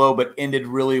was slow but ended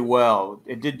really well.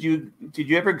 Did you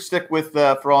ever stick with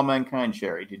For All Mankind,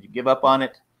 Sherry? Did you give up on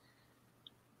it?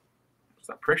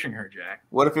 Stop pressuring her, Jack.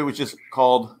 What if it was just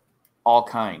called All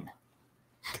Kind?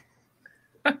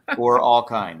 Or All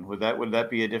Kind? Would that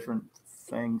be a different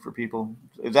thing for people?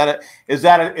 Is that a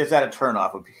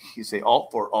turnoff? If you say all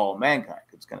For All Mankind,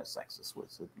 it's kind of sexist.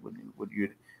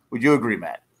 Would you agree,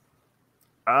 Matt?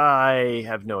 I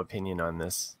have no opinion on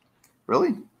this.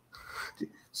 Really?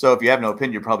 So if you have no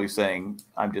opinion, you're probably saying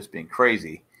I'm just being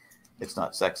crazy. It's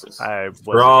not sexist.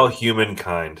 We're all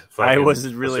humankind. I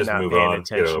was really not paying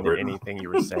attention to anything you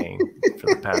were saying for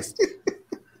the past.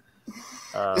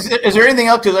 Is there anything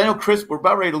else? Because I know Chris, we're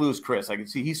about ready to lose Chris. I can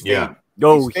see he's fading. Yeah.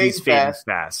 No, he's fading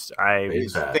fast.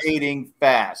 He's fading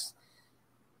fast.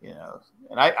 You know,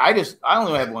 and I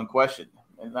only have one question,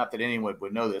 and not that anyone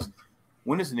would know this.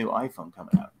 when is the new iPhone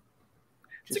coming out?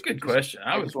 It's a good question.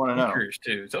 I was want to know. Curious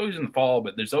too. It's always in the fall,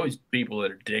 but there's always people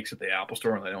that are dicks at the Apple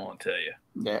Store and they don't want to tell you.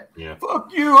 Yeah.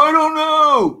 Fuck you! I don't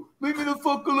know. Leave me the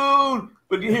fuck alone.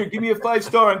 But here, give me a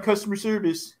 5-star on customer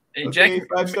service. Hey, okay,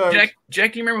 5 stars.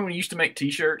 Jack, do you remember when you used to make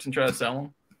T-shirts and try to sell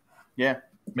them? Yeah.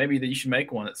 Maybe that you should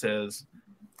make one that says,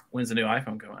 "When's the new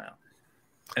iPhone coming out?"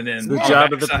 And then it's the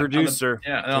job of the producer.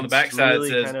 And on the backside it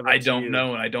says, "I don't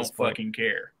know and I don't fucking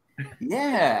care."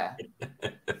 Yeah.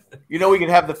 We could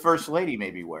have the first lady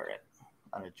maybe wear it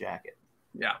on a jacket.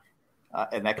 Yeah.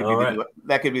 And that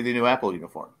could be the new Apple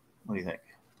uniform. What do you think?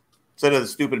 Instead of the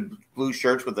stupid blue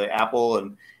shirts with the Apple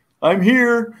and I'm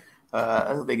here,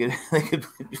 they could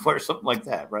wear something like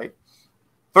that, right?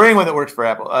 For anyone that works for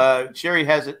Apple, Sherry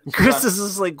has it. Chris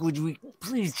is like, would we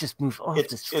please just move off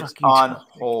this fucking It's on topic?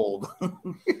 hold.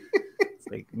 It's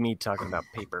like me talking about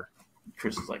paper.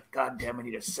 Chris is like, God damn, I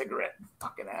need a cigarette,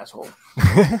 fucking asshole.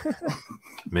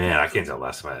 Man, I can't tell the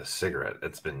last time I had a cigarette.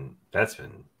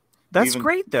 That's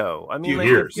great though. I mean,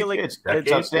 years. I feel like it's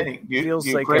outstanding. It feels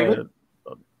like crave it?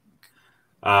 Do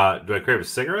I crave a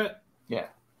cigarette? Yeah.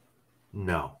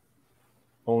 No.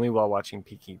 Only while watching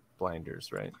Peaky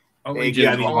Blinders, right? Only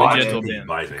Gentle Ben.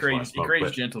 He craves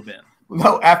Gentle Ben.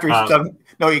 No, after he's done.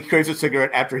 No, he craves a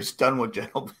cigarette after he's done with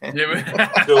Gentle Ben.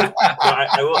 So,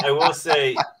 I will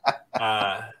say,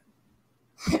 a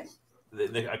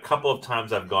couple of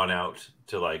times I've gone out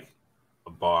to like a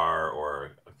bar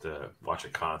or to watch a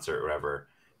concert or whatever,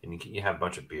 and you have a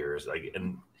bunch of beers,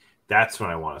 and that's when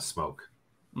I want to smoke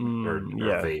or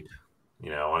vape.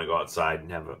 I want to go outside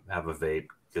and have a vape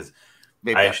because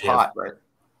vape that pot, right?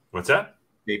 What's that?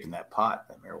 Vaping that pot,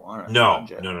 that marijuana. No.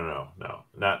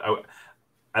 Not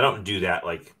I don't do that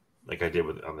like I did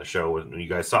on the show when you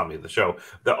guys saw me at the show.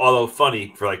 Although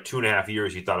funny, for like 2.5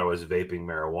 years, you thought I was vaping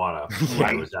marijuana.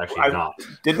 I was actually not.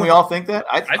 Didn't we all think that?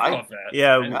 I thought that.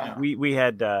 Yeah, we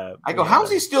had. I go, how's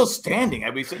he still standing?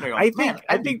 I'd be sitting there. Going,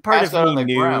 I think part of me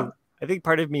knew. I think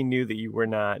part of me knew that you were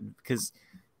not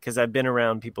because I've been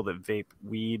around people that vape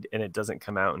weed and it doesn't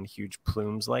come out in huge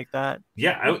plumes like that.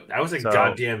 Yeah, I was a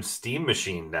goddamn steam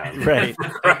machine down there.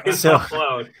 Right.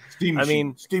 Steam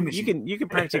machine. You can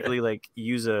practically like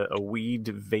use a weed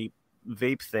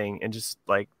vape thing and just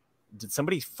like, did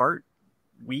somebody fart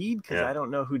weed? Because I don't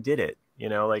know who did it.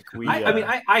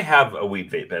 I have a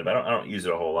weed vape pen, but I don't use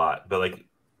it a whole lot. But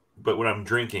when I'm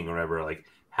drinking or whatever, like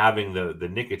having the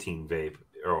nicotine vape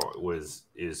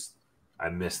is. I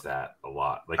miss that a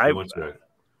lot. Like I went to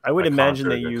I would imagine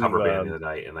that you cover band the other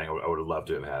night, and I would have loved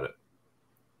to have had it.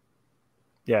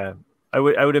 Yeah, I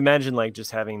would imagine like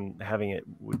just having it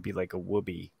would be like a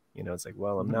whoopee. It's like,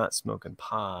 well, I'm not smoking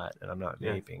pot and I'm not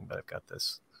vaping, but I've got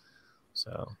this.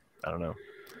 So I don't know.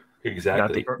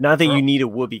 Exactly. Not that you need a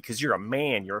whoopee because you're a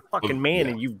man. You're a fucking man,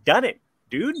 and you've done it,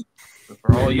 dude.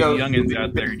 For all you youngins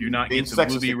out there, do not get the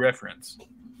movie reference.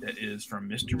 That is from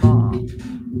Mr. Mom,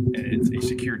 and it's a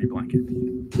security blanket.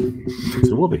 It's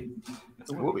a whoopee.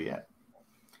 It's a whoopee, yeah.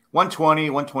 120,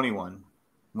 121.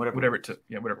 Whatever it took.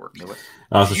 Yeah, whatever works.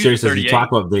 So Sherry says you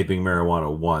talk about vaping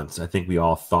marijuana once. I think we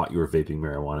all thought you were vaping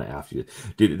marijuana after you.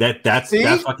 Dude, that's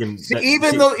fucking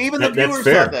even the viewers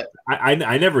thought that.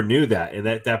 I never knew that, and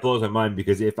that blows my mind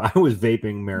because if I was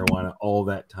vaping marijuana all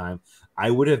that time,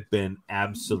 I would have been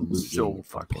absolutely so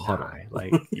fucking high.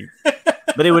 Like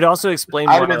but it would also explain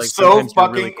why like so sometimes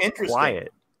fucking you're really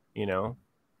quiet,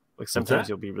 Like sometimes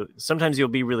you'll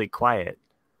be really quiet.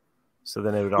 So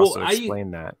then it would also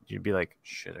explain that. You'd be like,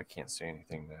 shit, I can't say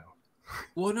anything now.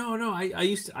 Well, no. I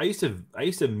used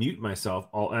to mute myself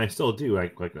and I still do. I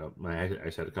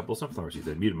just had a couple of sunflower seeds.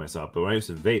 I muted myself, but when I used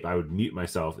to vape, I would mute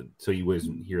myself so you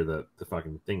wouldn't hear the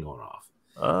fucking thing going off.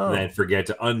 Oh. And I'd forget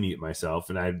to unmute myself,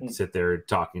 and I'd sit there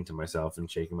talking to myself and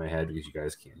shaking my head because you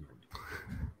guys can't hear me.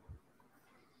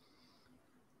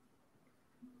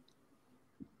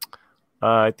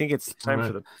 I think it's time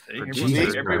for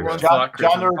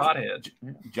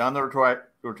John the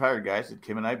retired guy said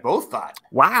Kim and I both thought.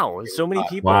 Wow, so many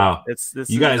people. Wow,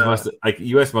 you guys must have,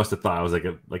 US must have thought I was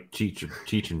like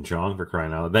Cheech and Chong for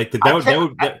crying out. Like I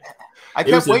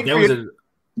kept waiting for you. That was an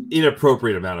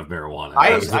inappropriate amount of marijuana.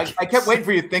 I kept waiting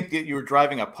for you to think that you were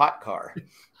driving a pot car.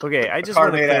 Okay, I just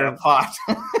want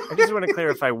to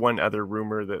clarify one other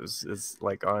rumor that is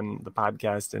like on the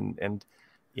podcast and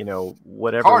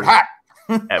whatever. Hard hat.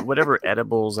 Whatever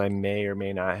edibles I may or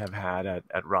may not have had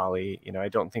at Raleigh, I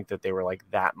don't think that they were like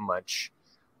that much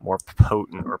more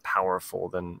potent or powerful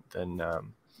than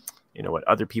what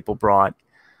other people brought.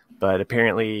 But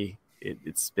apparently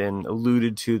it's been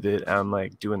alluded to that I'm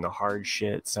like doing the hard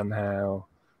shit somehow.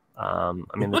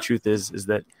 The truth is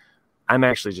that I'm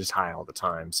actually just high all the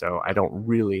time, so I don't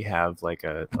really have like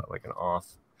an off.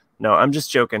 No, I'm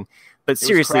just joking. But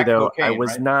seriously though, cocaine, I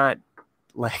was right? not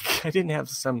like I didn't have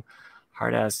some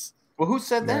hard ass. Well, who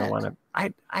said marijuana.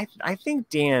 that? I think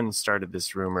Dan started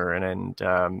this rumor, and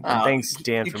thanks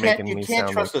Dan for making me sound. You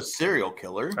can't trust a serial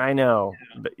killer. I know,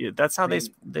 but that's how they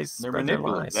They're spread their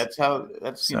lies. That's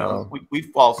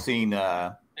we've all seen.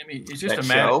 I mean, it's just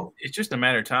a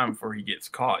matter of time before he gets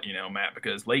caught, Matt,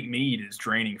 because Lake Mead is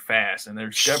draining fast, and they're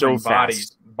discovering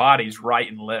bodies right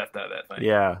and left out of that thing.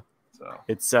 Yeah. So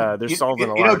it's they're solving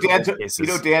a lot of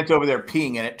cases. Dan's over there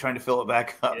peeing in it, trying to fill it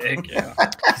back up. Yeah.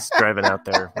 He's driving out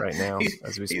there right now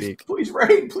as we speak. Please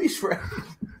rain.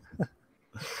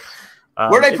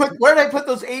 Where did I put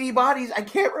those 80 bodies? I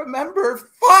can't remember.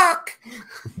 Fuck.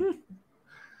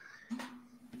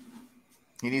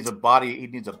 He needs a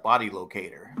body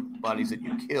locator. Bodies that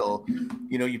you kill,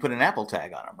 you put an Apple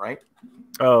tag on them, right?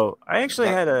 Oh, I actually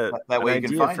had an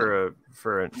idea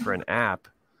for an app.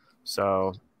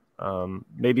 So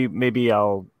maybe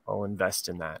I'll invest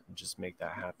in that and just make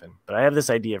that happen. But I have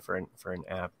this idea for an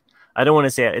app. I don't want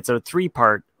to say it. It's a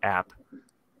 3-part app,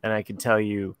 and I can tell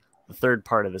you the third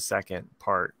part of the second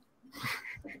part.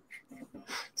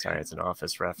 Sorry, it's an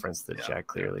Office reference that Jack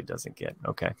clearly doesn't get.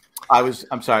 Okay. I'm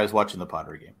sorry, I was watching the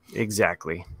Padre game.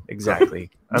 Exactly.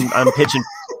 I'm pitching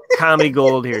comedy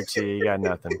gold here to you. You got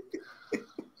nothing.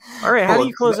 All right, how do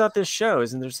you close out this show?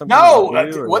 Isn't there something? No,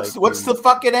 what's the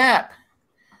fucking app?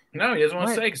 No, he doesn't want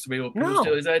to say because people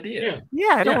steal his idea.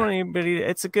 Yeah, I don't want anybody.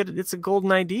 It's a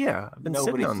golden idea. I've been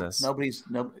sitting on this.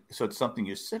 So it's something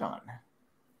you sit on.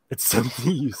 It's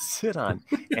something you sit on,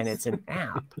 and it's an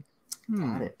app.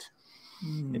 Got it.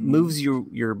 It moves you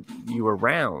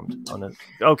around on a.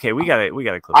 Okay, we got it.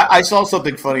 I saw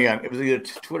something funny on it was either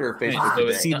Twitter or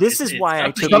Facebook. See, this is why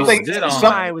I took something.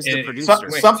 I was the producer.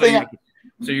 Something.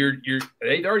 So you're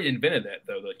they'd already invented that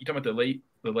though. You talking about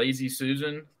the lazy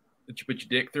Susan that you put your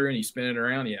dick through and you spin it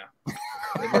around? Yeah,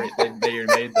 they already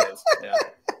made those.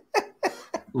 Yeah.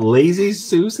 Lazy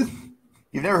Susan?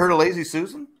 You've never heard of Lazy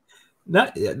Susan?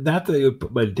 Not that you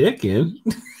put my dick in.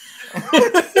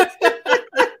 What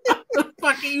the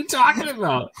fuck are you talking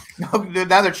about? No,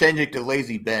 now they're changing it to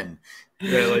Lazy Ben.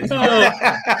 Yeah, lazy.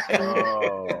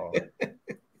 Oh,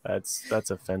 that's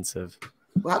offensive.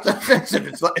 Well, that's offensive.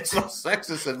 It's not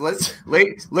sexist and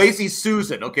Lazy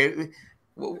Susan. Okay,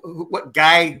 what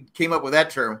guy came up with that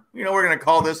term? We're gonna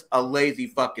call this a lazy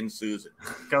fucking Susan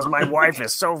because my wife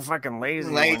is so fucking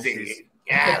lazy. Lazy.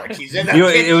 Yeah, she's in the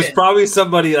kitchen. It was probably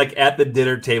somebody like at the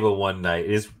dinner table one night.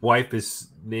 His wife is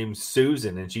named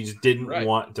Susan, and she just didn't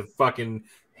want to fucking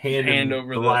hand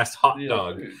over the last hot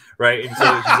dog, right? And so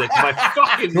she's like, my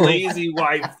fucking lazy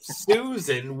wife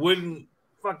Susan wouldn't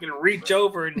fucking reach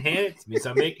over and hand it to me.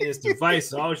 So I'm making this device.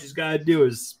 So all she's got to do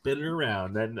is spin it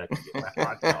around. Then I can get my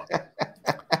hot dog.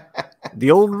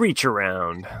 The old reach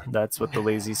around. That's what the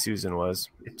lazy Susan was.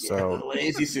 So the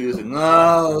lazy Susan.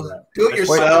 No, do it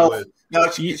yourself. No,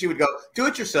 she would go, do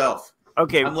it yourself.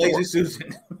 Okay. I'm Lazy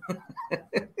Susan.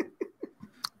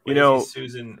 Lazy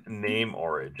Susan name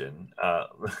origin.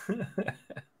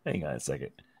 Hang on a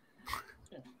second.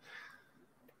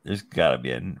 There's got to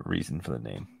be a reason for the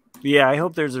name. Yeah, I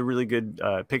hope there's a really good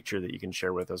picture that you can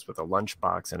share with us with a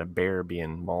lunchbox and a bear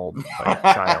being mauled by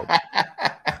a child.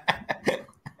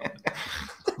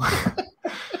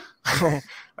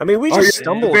 I mean, we just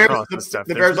stumbled across this stuff.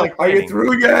 The bear's like, are you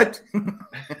through yet?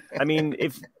 I mean,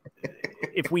 if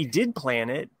we did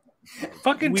plan it,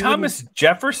 fucking Thomas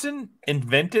Jefferson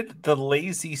invented the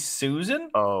lazy Susan.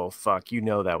 Oh fuck!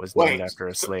 That was named after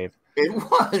a slave. It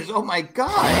was. Oh my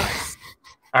god!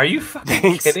 Are you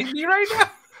fucking kidding me right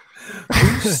now?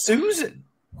 Who's Susan?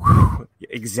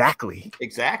 Exactly.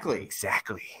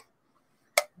 Susan.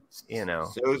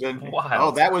 Wow.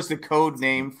 Oh, that was the code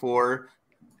name for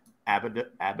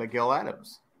Abigail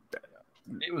Adams.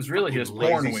 It was really his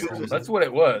porn wheel. Susan. That's what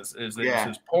it was. It was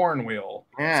his porn wheel.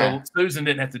 Yeah. So Susan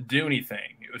didn't have to do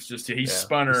anything. It was just he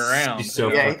spun her around. He's so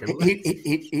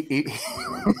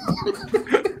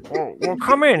well,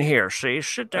 come in here. See,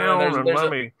 sit down and let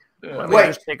me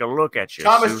just take a look at you.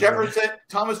 Thomas Susan.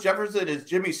 Thomas Jefferson is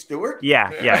Jimmy Stewart.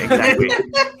 Yeah, exactly.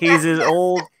 He's as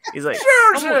old. He's like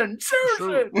Susan,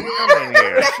 come in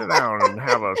here, sit down and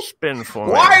have a spin for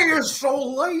me. Why are you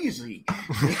so lazy?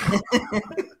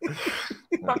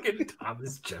 Fucking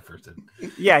Thomas Jefferson.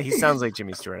 Yeah, he sounds like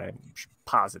Jimmy Stewart. I'm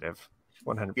positive,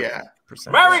 100%. Yeah.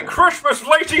 Merry Christmas,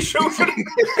 lazy Susan.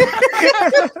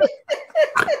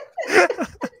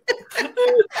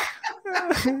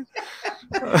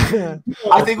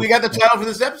 I think we got the title for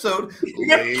this episode.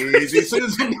 Lazy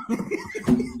Susan.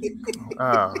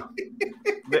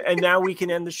 And now we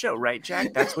can end the show, right,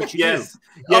 Jack? That's what you Yes,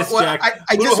 yes, well, Jack.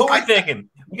 who are we thanking?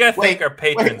 We gotta thank our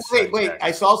patrons. Wait.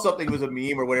 I saw something. It was a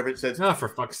meme or whatever it says. Oh, for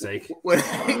fuck's sake!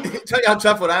 Tell you how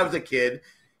tough when I was a kid.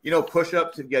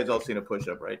 Push-ups. You guys all seen a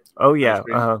push-up, right? Oh yeah.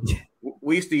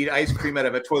 We used to eat ice cream out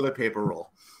of a toilet paper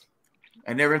roll.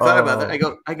 I never thought about that. I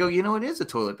go. It is a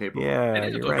toilet paper roll. Yeah, It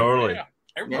is you're right. Totally. Yeah.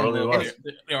 Totally was.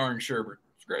 The orange sherbet.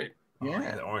 It's great.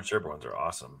 Yeah, The orange sherbet ones are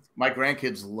awesome. my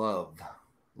grandkids love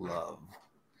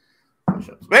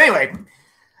push-ups. But anyway,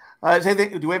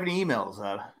 do we have any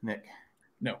emails, Nick?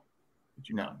 No.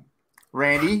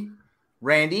 Randy.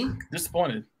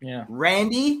 Disappointed. Yeah.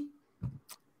 Randy.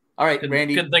 All right,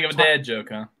 Randy. Couldn't think of a dad joke,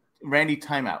 huh? Randy,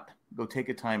 timeout. Go take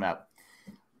a timeout.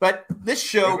 But this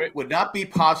show would not be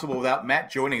possible without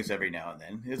Matt joining us every now and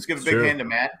then. Let's give a big hand to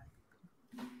Matt.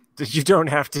 You don't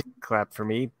have to clap for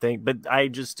me, but I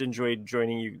just enjoyed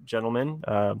joining you, gentlemen.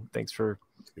 Thanks for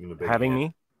having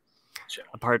me.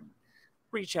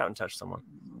 Reach out and touch someone.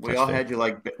 We all had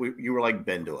you you were like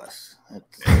Ben to us.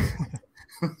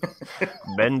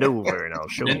 Bend over and I'll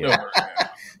show you.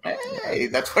 Hey,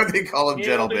 that's why they call him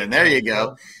Gentle Ben. There you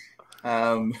go.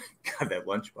 God, that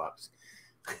lunchbox.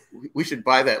 We should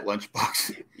buy that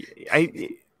lunchbox.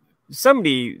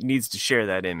 Somebody needs to share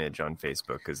that image on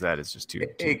Facebook because that is just too.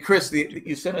 Hey, Chris,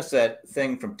 you sent us that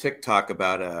thing from TikTok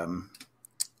about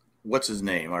what's his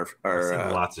name?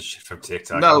 Lots of shit from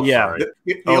TikTok. No, yeah.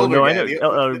 The older guy, I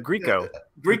know. Greco.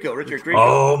 Richard Greco.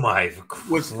 Oh my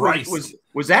Christ!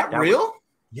 Was that real?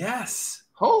 Yes.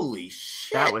 Holy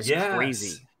shit! That was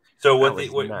crazy. So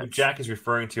what Jack is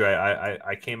referring to,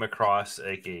 I came across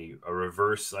like a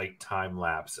reverse time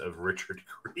lapse of Richard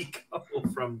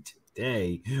Grieco from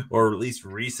today, or at least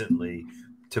recently,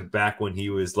 to back when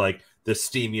he was like the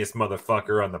steamiest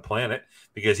motherfucker on the planet,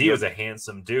 because he was a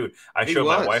handsome dude. I showed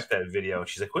my wife that video and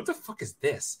she's like, "What the fuck is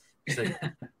this?" She's like,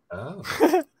 "Oh,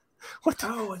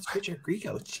 it's Richard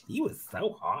Grieco. He was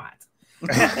so hot." For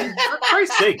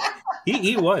Christ's sake,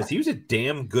 he was a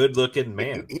damn good looking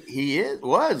man. He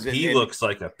was. He looks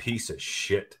like a piece of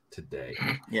shit today.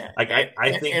 Yeah, I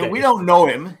think, and we don't know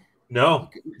him. No,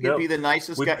 he could be the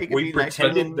nicest guy. We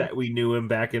pretended that we knew him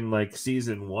back in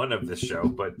season 1 of the show,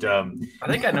 but I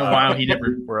think I know why he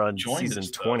never. We're on joined season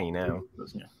us, 20 now.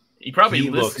 He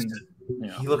probably listened.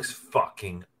 He looks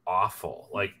fucking awful.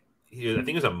 I think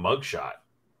it was a mugshot.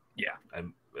 Yeah,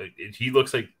 he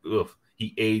looks like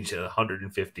he aged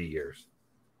 150 years.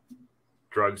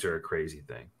 Drugs are a crazy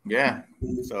thing. Yeah.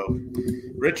 So,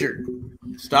 Richard,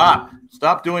 stop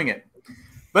doing it.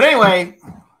 But anyway,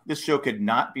 this show could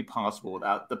not be possible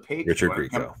without the Patron. Richard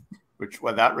Grieco.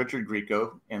 Without Richard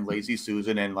Grieco and Lazy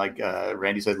Susan and, like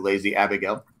Randy said, Lazy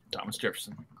Abigail. Thomas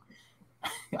Jefferson.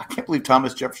 I can't believe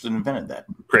Thomas Jefferson invented that.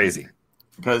 Crazy.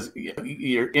 Because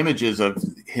your images of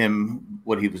him,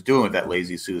 what he was doing with that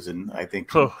Lazy Susan, I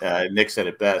think Nick said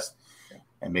it best.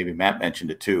 And maybe Matt mentioned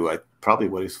it too. Probably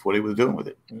what he was doing with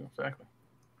it. Yeah, exactly.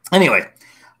 Anyway,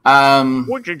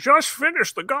 would you just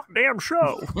finish the goddamn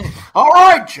show? All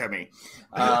right, Jimmy.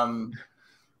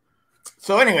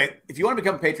 So anyway, if you want to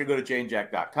become a patron, go to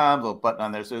janejack.com. There's a little button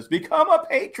on there that says "Become a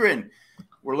Patron."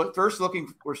 We're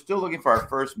still looking for our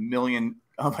first million.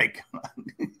 Oh my god.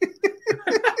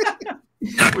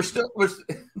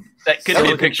 That could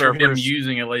be a picture of him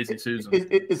using a Lazy Susan.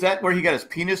 Is that where he got his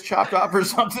penis chopped off or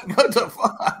something? What the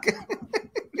fuck?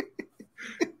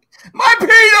 My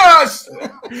penis!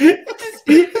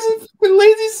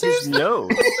 Lazy Susan. His nose.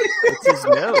 It's his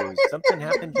nose. Something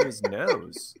happened to his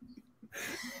nose.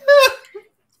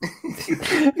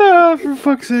 Oh, for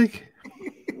fuck's sake.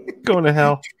 Going to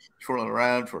hell. Twirl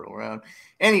around.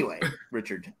 Anyway,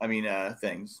 Richard,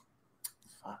 things.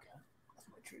 Fuck. That's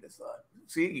my train of thought.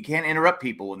 See, you can't interrupt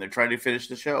people when they're trying to finish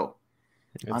the show.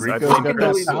 I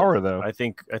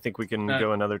think we can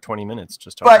go another 20 minutes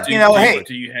just talking. But do you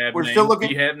have we're names? still looking.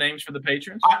 Do you have names for the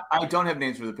patrons? I don't have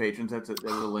names for the patrons. That's a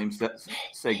lame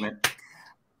segment.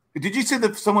 Did you say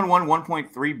that someone won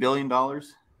 $1.3 billion?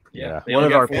 Yeah, one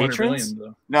of our patrons.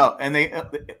 No, and they,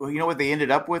 you know what they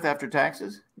ended up with after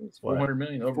taxes? It's 400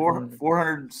 million. Over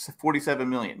 447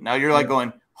 million. Now you're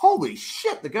going, holy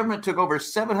shit! The government took over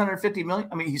 750 million.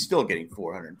 I mean, he's still getting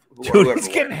 400. Dude, he's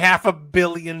getting $500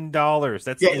 million. That's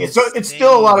so it's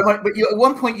still a lot of money. But at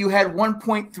one point, you had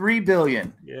 1.3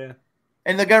 billion. Yeah,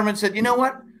 and the government said, you know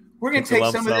what? We're going to take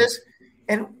some of this,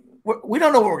 and we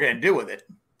don't know what we're going to do with it.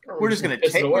 We're just going to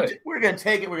take it. We're going to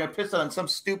take it. We're going to piss it on some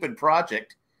stupid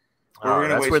project.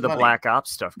 That's where the Black Ops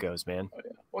stuff goes, man. Oh,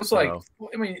 yeah. Well,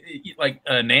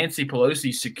 it's Nancy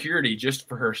Pelosi's security just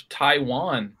for her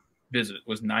Taiwan visit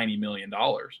was $90 million.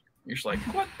 You're just like,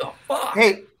 what the fuck?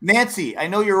 Hey, Nancy, I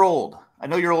know you're old. I'm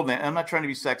not trying to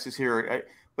be sexist here,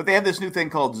 but they have this new thing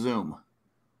called Zoom.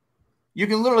 You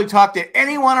can literally talk to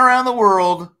anyone around the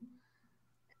world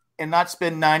and not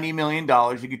spend $90 million.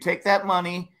 You could take that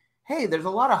money. Hey, there's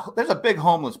a big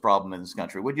homeless problem in this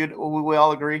country. Would we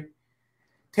all agree?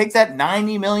 Take that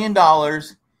 $90 million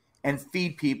and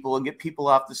feed people and get people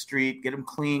off the street, get them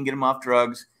clean, get them off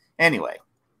drugs. Anyway,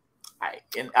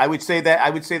 I would say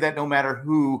that no matter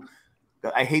who,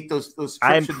 I hate those trips.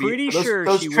 I'm pretty sure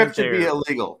those trips should be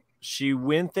illegal. She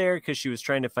went there because she was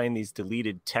trying to find these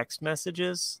deleted text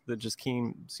messages that just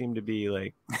seemed to be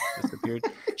like disappeared.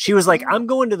 She was like, I'm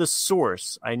going to the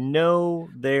source. I know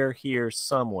they're here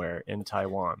somewhere in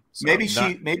Taiwan. So maybe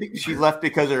she left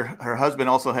because her husband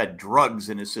also had drugs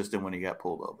in his system when he got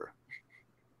pulled over.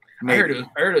 I heard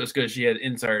it was because she had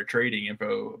insider trading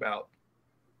info about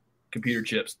computer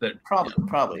chips that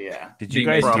probably yeah. Did you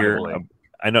guys hear?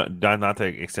 I know not to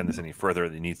extend this any further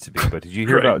than it needs to be, but did you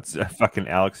hear about fucking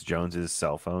Alex Jones's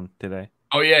cell phone today?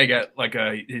 Oh yeah, he got like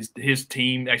his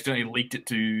team accidentally leaked it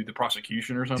to the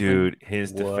prosecution or something. Dude,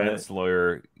 his defense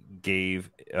lawyer gave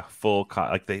a full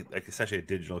essentially a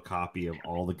digital copy of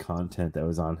all the content that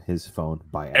was on his phone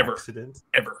by accident.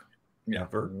 Ever.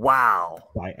 Wow.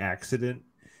 By accident.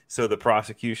 So the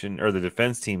prosecution or the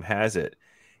defense team has it.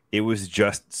 It was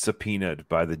just subpoenaed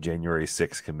by the January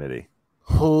 6th committee.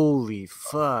 Holy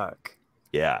fuck.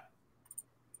 Yeah.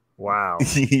 Wow.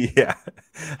 Yeah.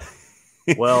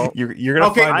 Well, you're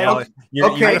gonna find Alex.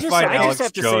 I just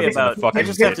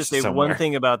have to say one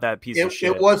thing about that piece of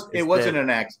shit. It wasn't an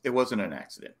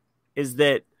accident. Is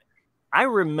that I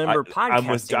remember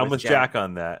podcasting. I'm with Jack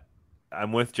on that.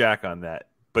 I'm with Jack on that.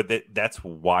 But that's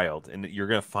wild, and you're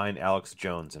gonna find Alex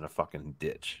Jones in a fucking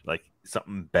ditch. Like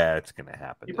something bad's gonna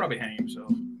happen. He probably hang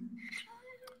himself.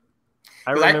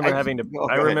 I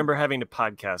remember having to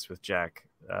podcast with Jack,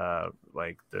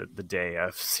 like the day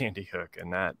of Sandy Hook,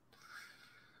 and that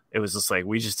it was just like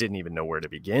we just didn't even know where to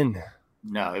begin.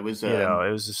 No, it was it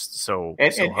was just so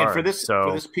hard. And for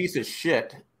this piece of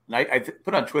shit, I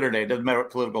put on Twitter today. It doesn't matter what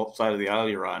political side of the aisle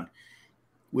you're on.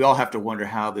 We all have to wonder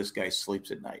how this guy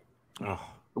sleeps at night. Oh.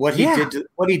 What he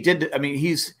did. I mean,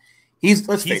 he's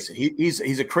let's face it.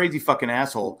 He's a crazy fucking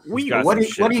asshole. What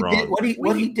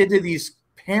he did to these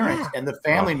parents and the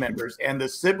family members and the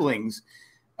siblings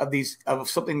of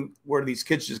something where these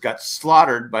kids just got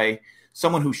slaughtered by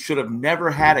someone who should have never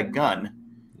had a gun,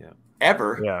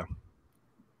 ever. Yeah,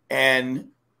 and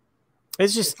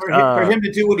it's just for him to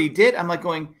do what he did. I'm like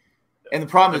going, and the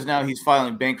problem is now he's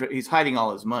filing bankrupt. He's hiding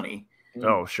all his money.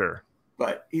 Oh, sure.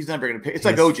 But he's never going to pay. It's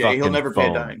like OJ; he'll never pay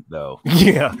a dime. Though.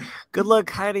 Yeah. Good luck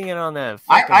hiding it on that.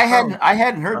 I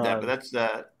hadn't heard that, but that's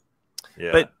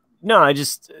yeah. But no, I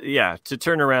just to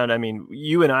turn around. I mean,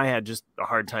 you and I had just a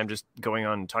hard time just going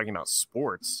on and talking about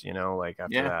sports. Like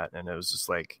after that, and it was just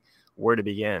like where to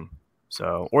begin.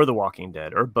 So, or The Walking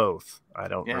Dead, or both. I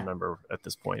don't remember at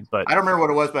this point, but I don't remember what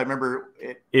it was. But I remember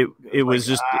it was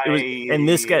just. And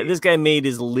this guy made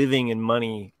his living and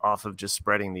money off of just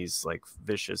spreading these like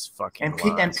vicious fucking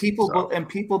lies. And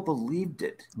people believed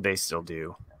it. They still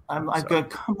do. I'm like,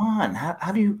 come on,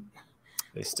 how do you?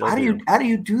 They still how do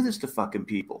you do this to fucking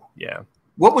people? Yeah.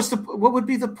 What would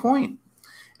be the point?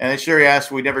 And then Sherry asked,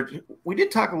 we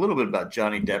did talk a little bit about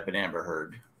Johnny Depp and Amber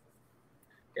Heard.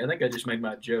 Yeah, I think I just made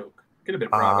my joke. Could have been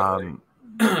privately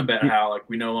about how like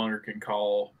we no longer can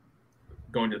call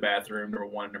going to the bathroom number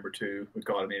one, number two. We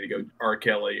call it need to go R.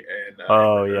 Kelly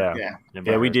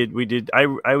and we did. I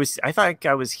thought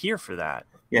I was here for that.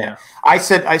 Yeah. I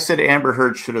said Amber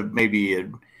Heard should have maybe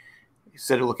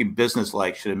instead of looking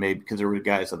businesslike should have made because there were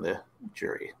guys on the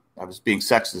jury. I was being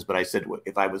sexist, but I said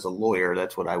if I was a lawyer,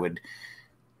 that's what I would.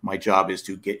 My job is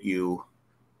to get you.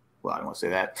 Well, I don't want to say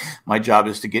that. My job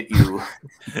is to get you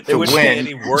to win.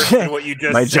 Any worse than what you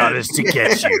just My said. job is to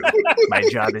get you. My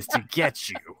job is to get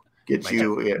you.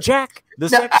 Jack, the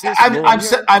sexist.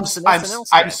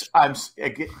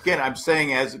 I'm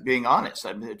saying as being honest.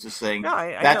 I'm just saying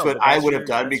that's what I would have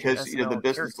done because the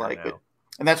business like it.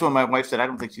 And that's when my wife said, I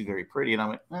don't think she's very pretty. And I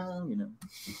went,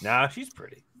 Nah, she's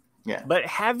pretty. Yeah. But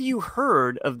have you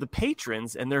heard of the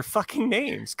patrons and their fucking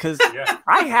names? Because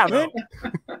I haven't.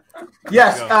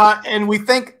 Yes. And we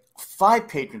thank 5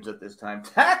 patrons at this time.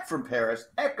 Tack from Paris,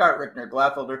 Eckhart Rickner,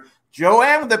 Glaffelder,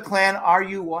 Joanne with the Plan. Are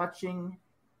you watching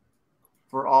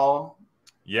For All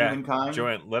Mankind?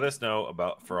 Joanne, let us know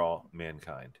about For All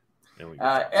Mankind.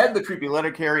 Ed the Creepy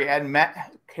Letter Carrier and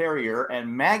Matt Carrier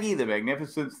and Maggie the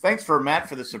Magnificent. Thanks for Matt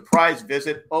for the surprise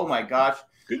visit. Oh my gosh.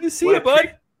 Good to see you,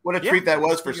 bud. What a treat that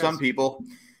was for some people,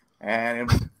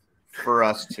 and for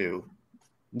us too.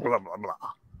 Blah, blah, blah.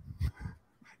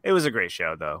 It was a great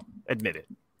show, though. Admit it.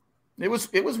 It was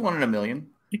 1 in a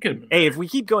million. You could. Hey, if we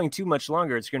keep going too much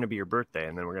longer, it's going to be your birthday,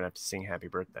 and then we're going to have to sing happy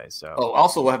birthday. So,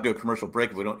 also, we'll have to do a commercial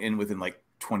break if we don't end within like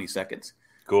 20 seconds.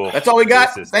 Cool. That's all we got.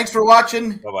 Thanks for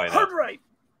watching. Bye-bye now. hard right.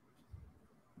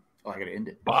 Oh, I got to end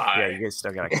it. Bye. Yeah, you guys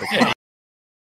still got to click.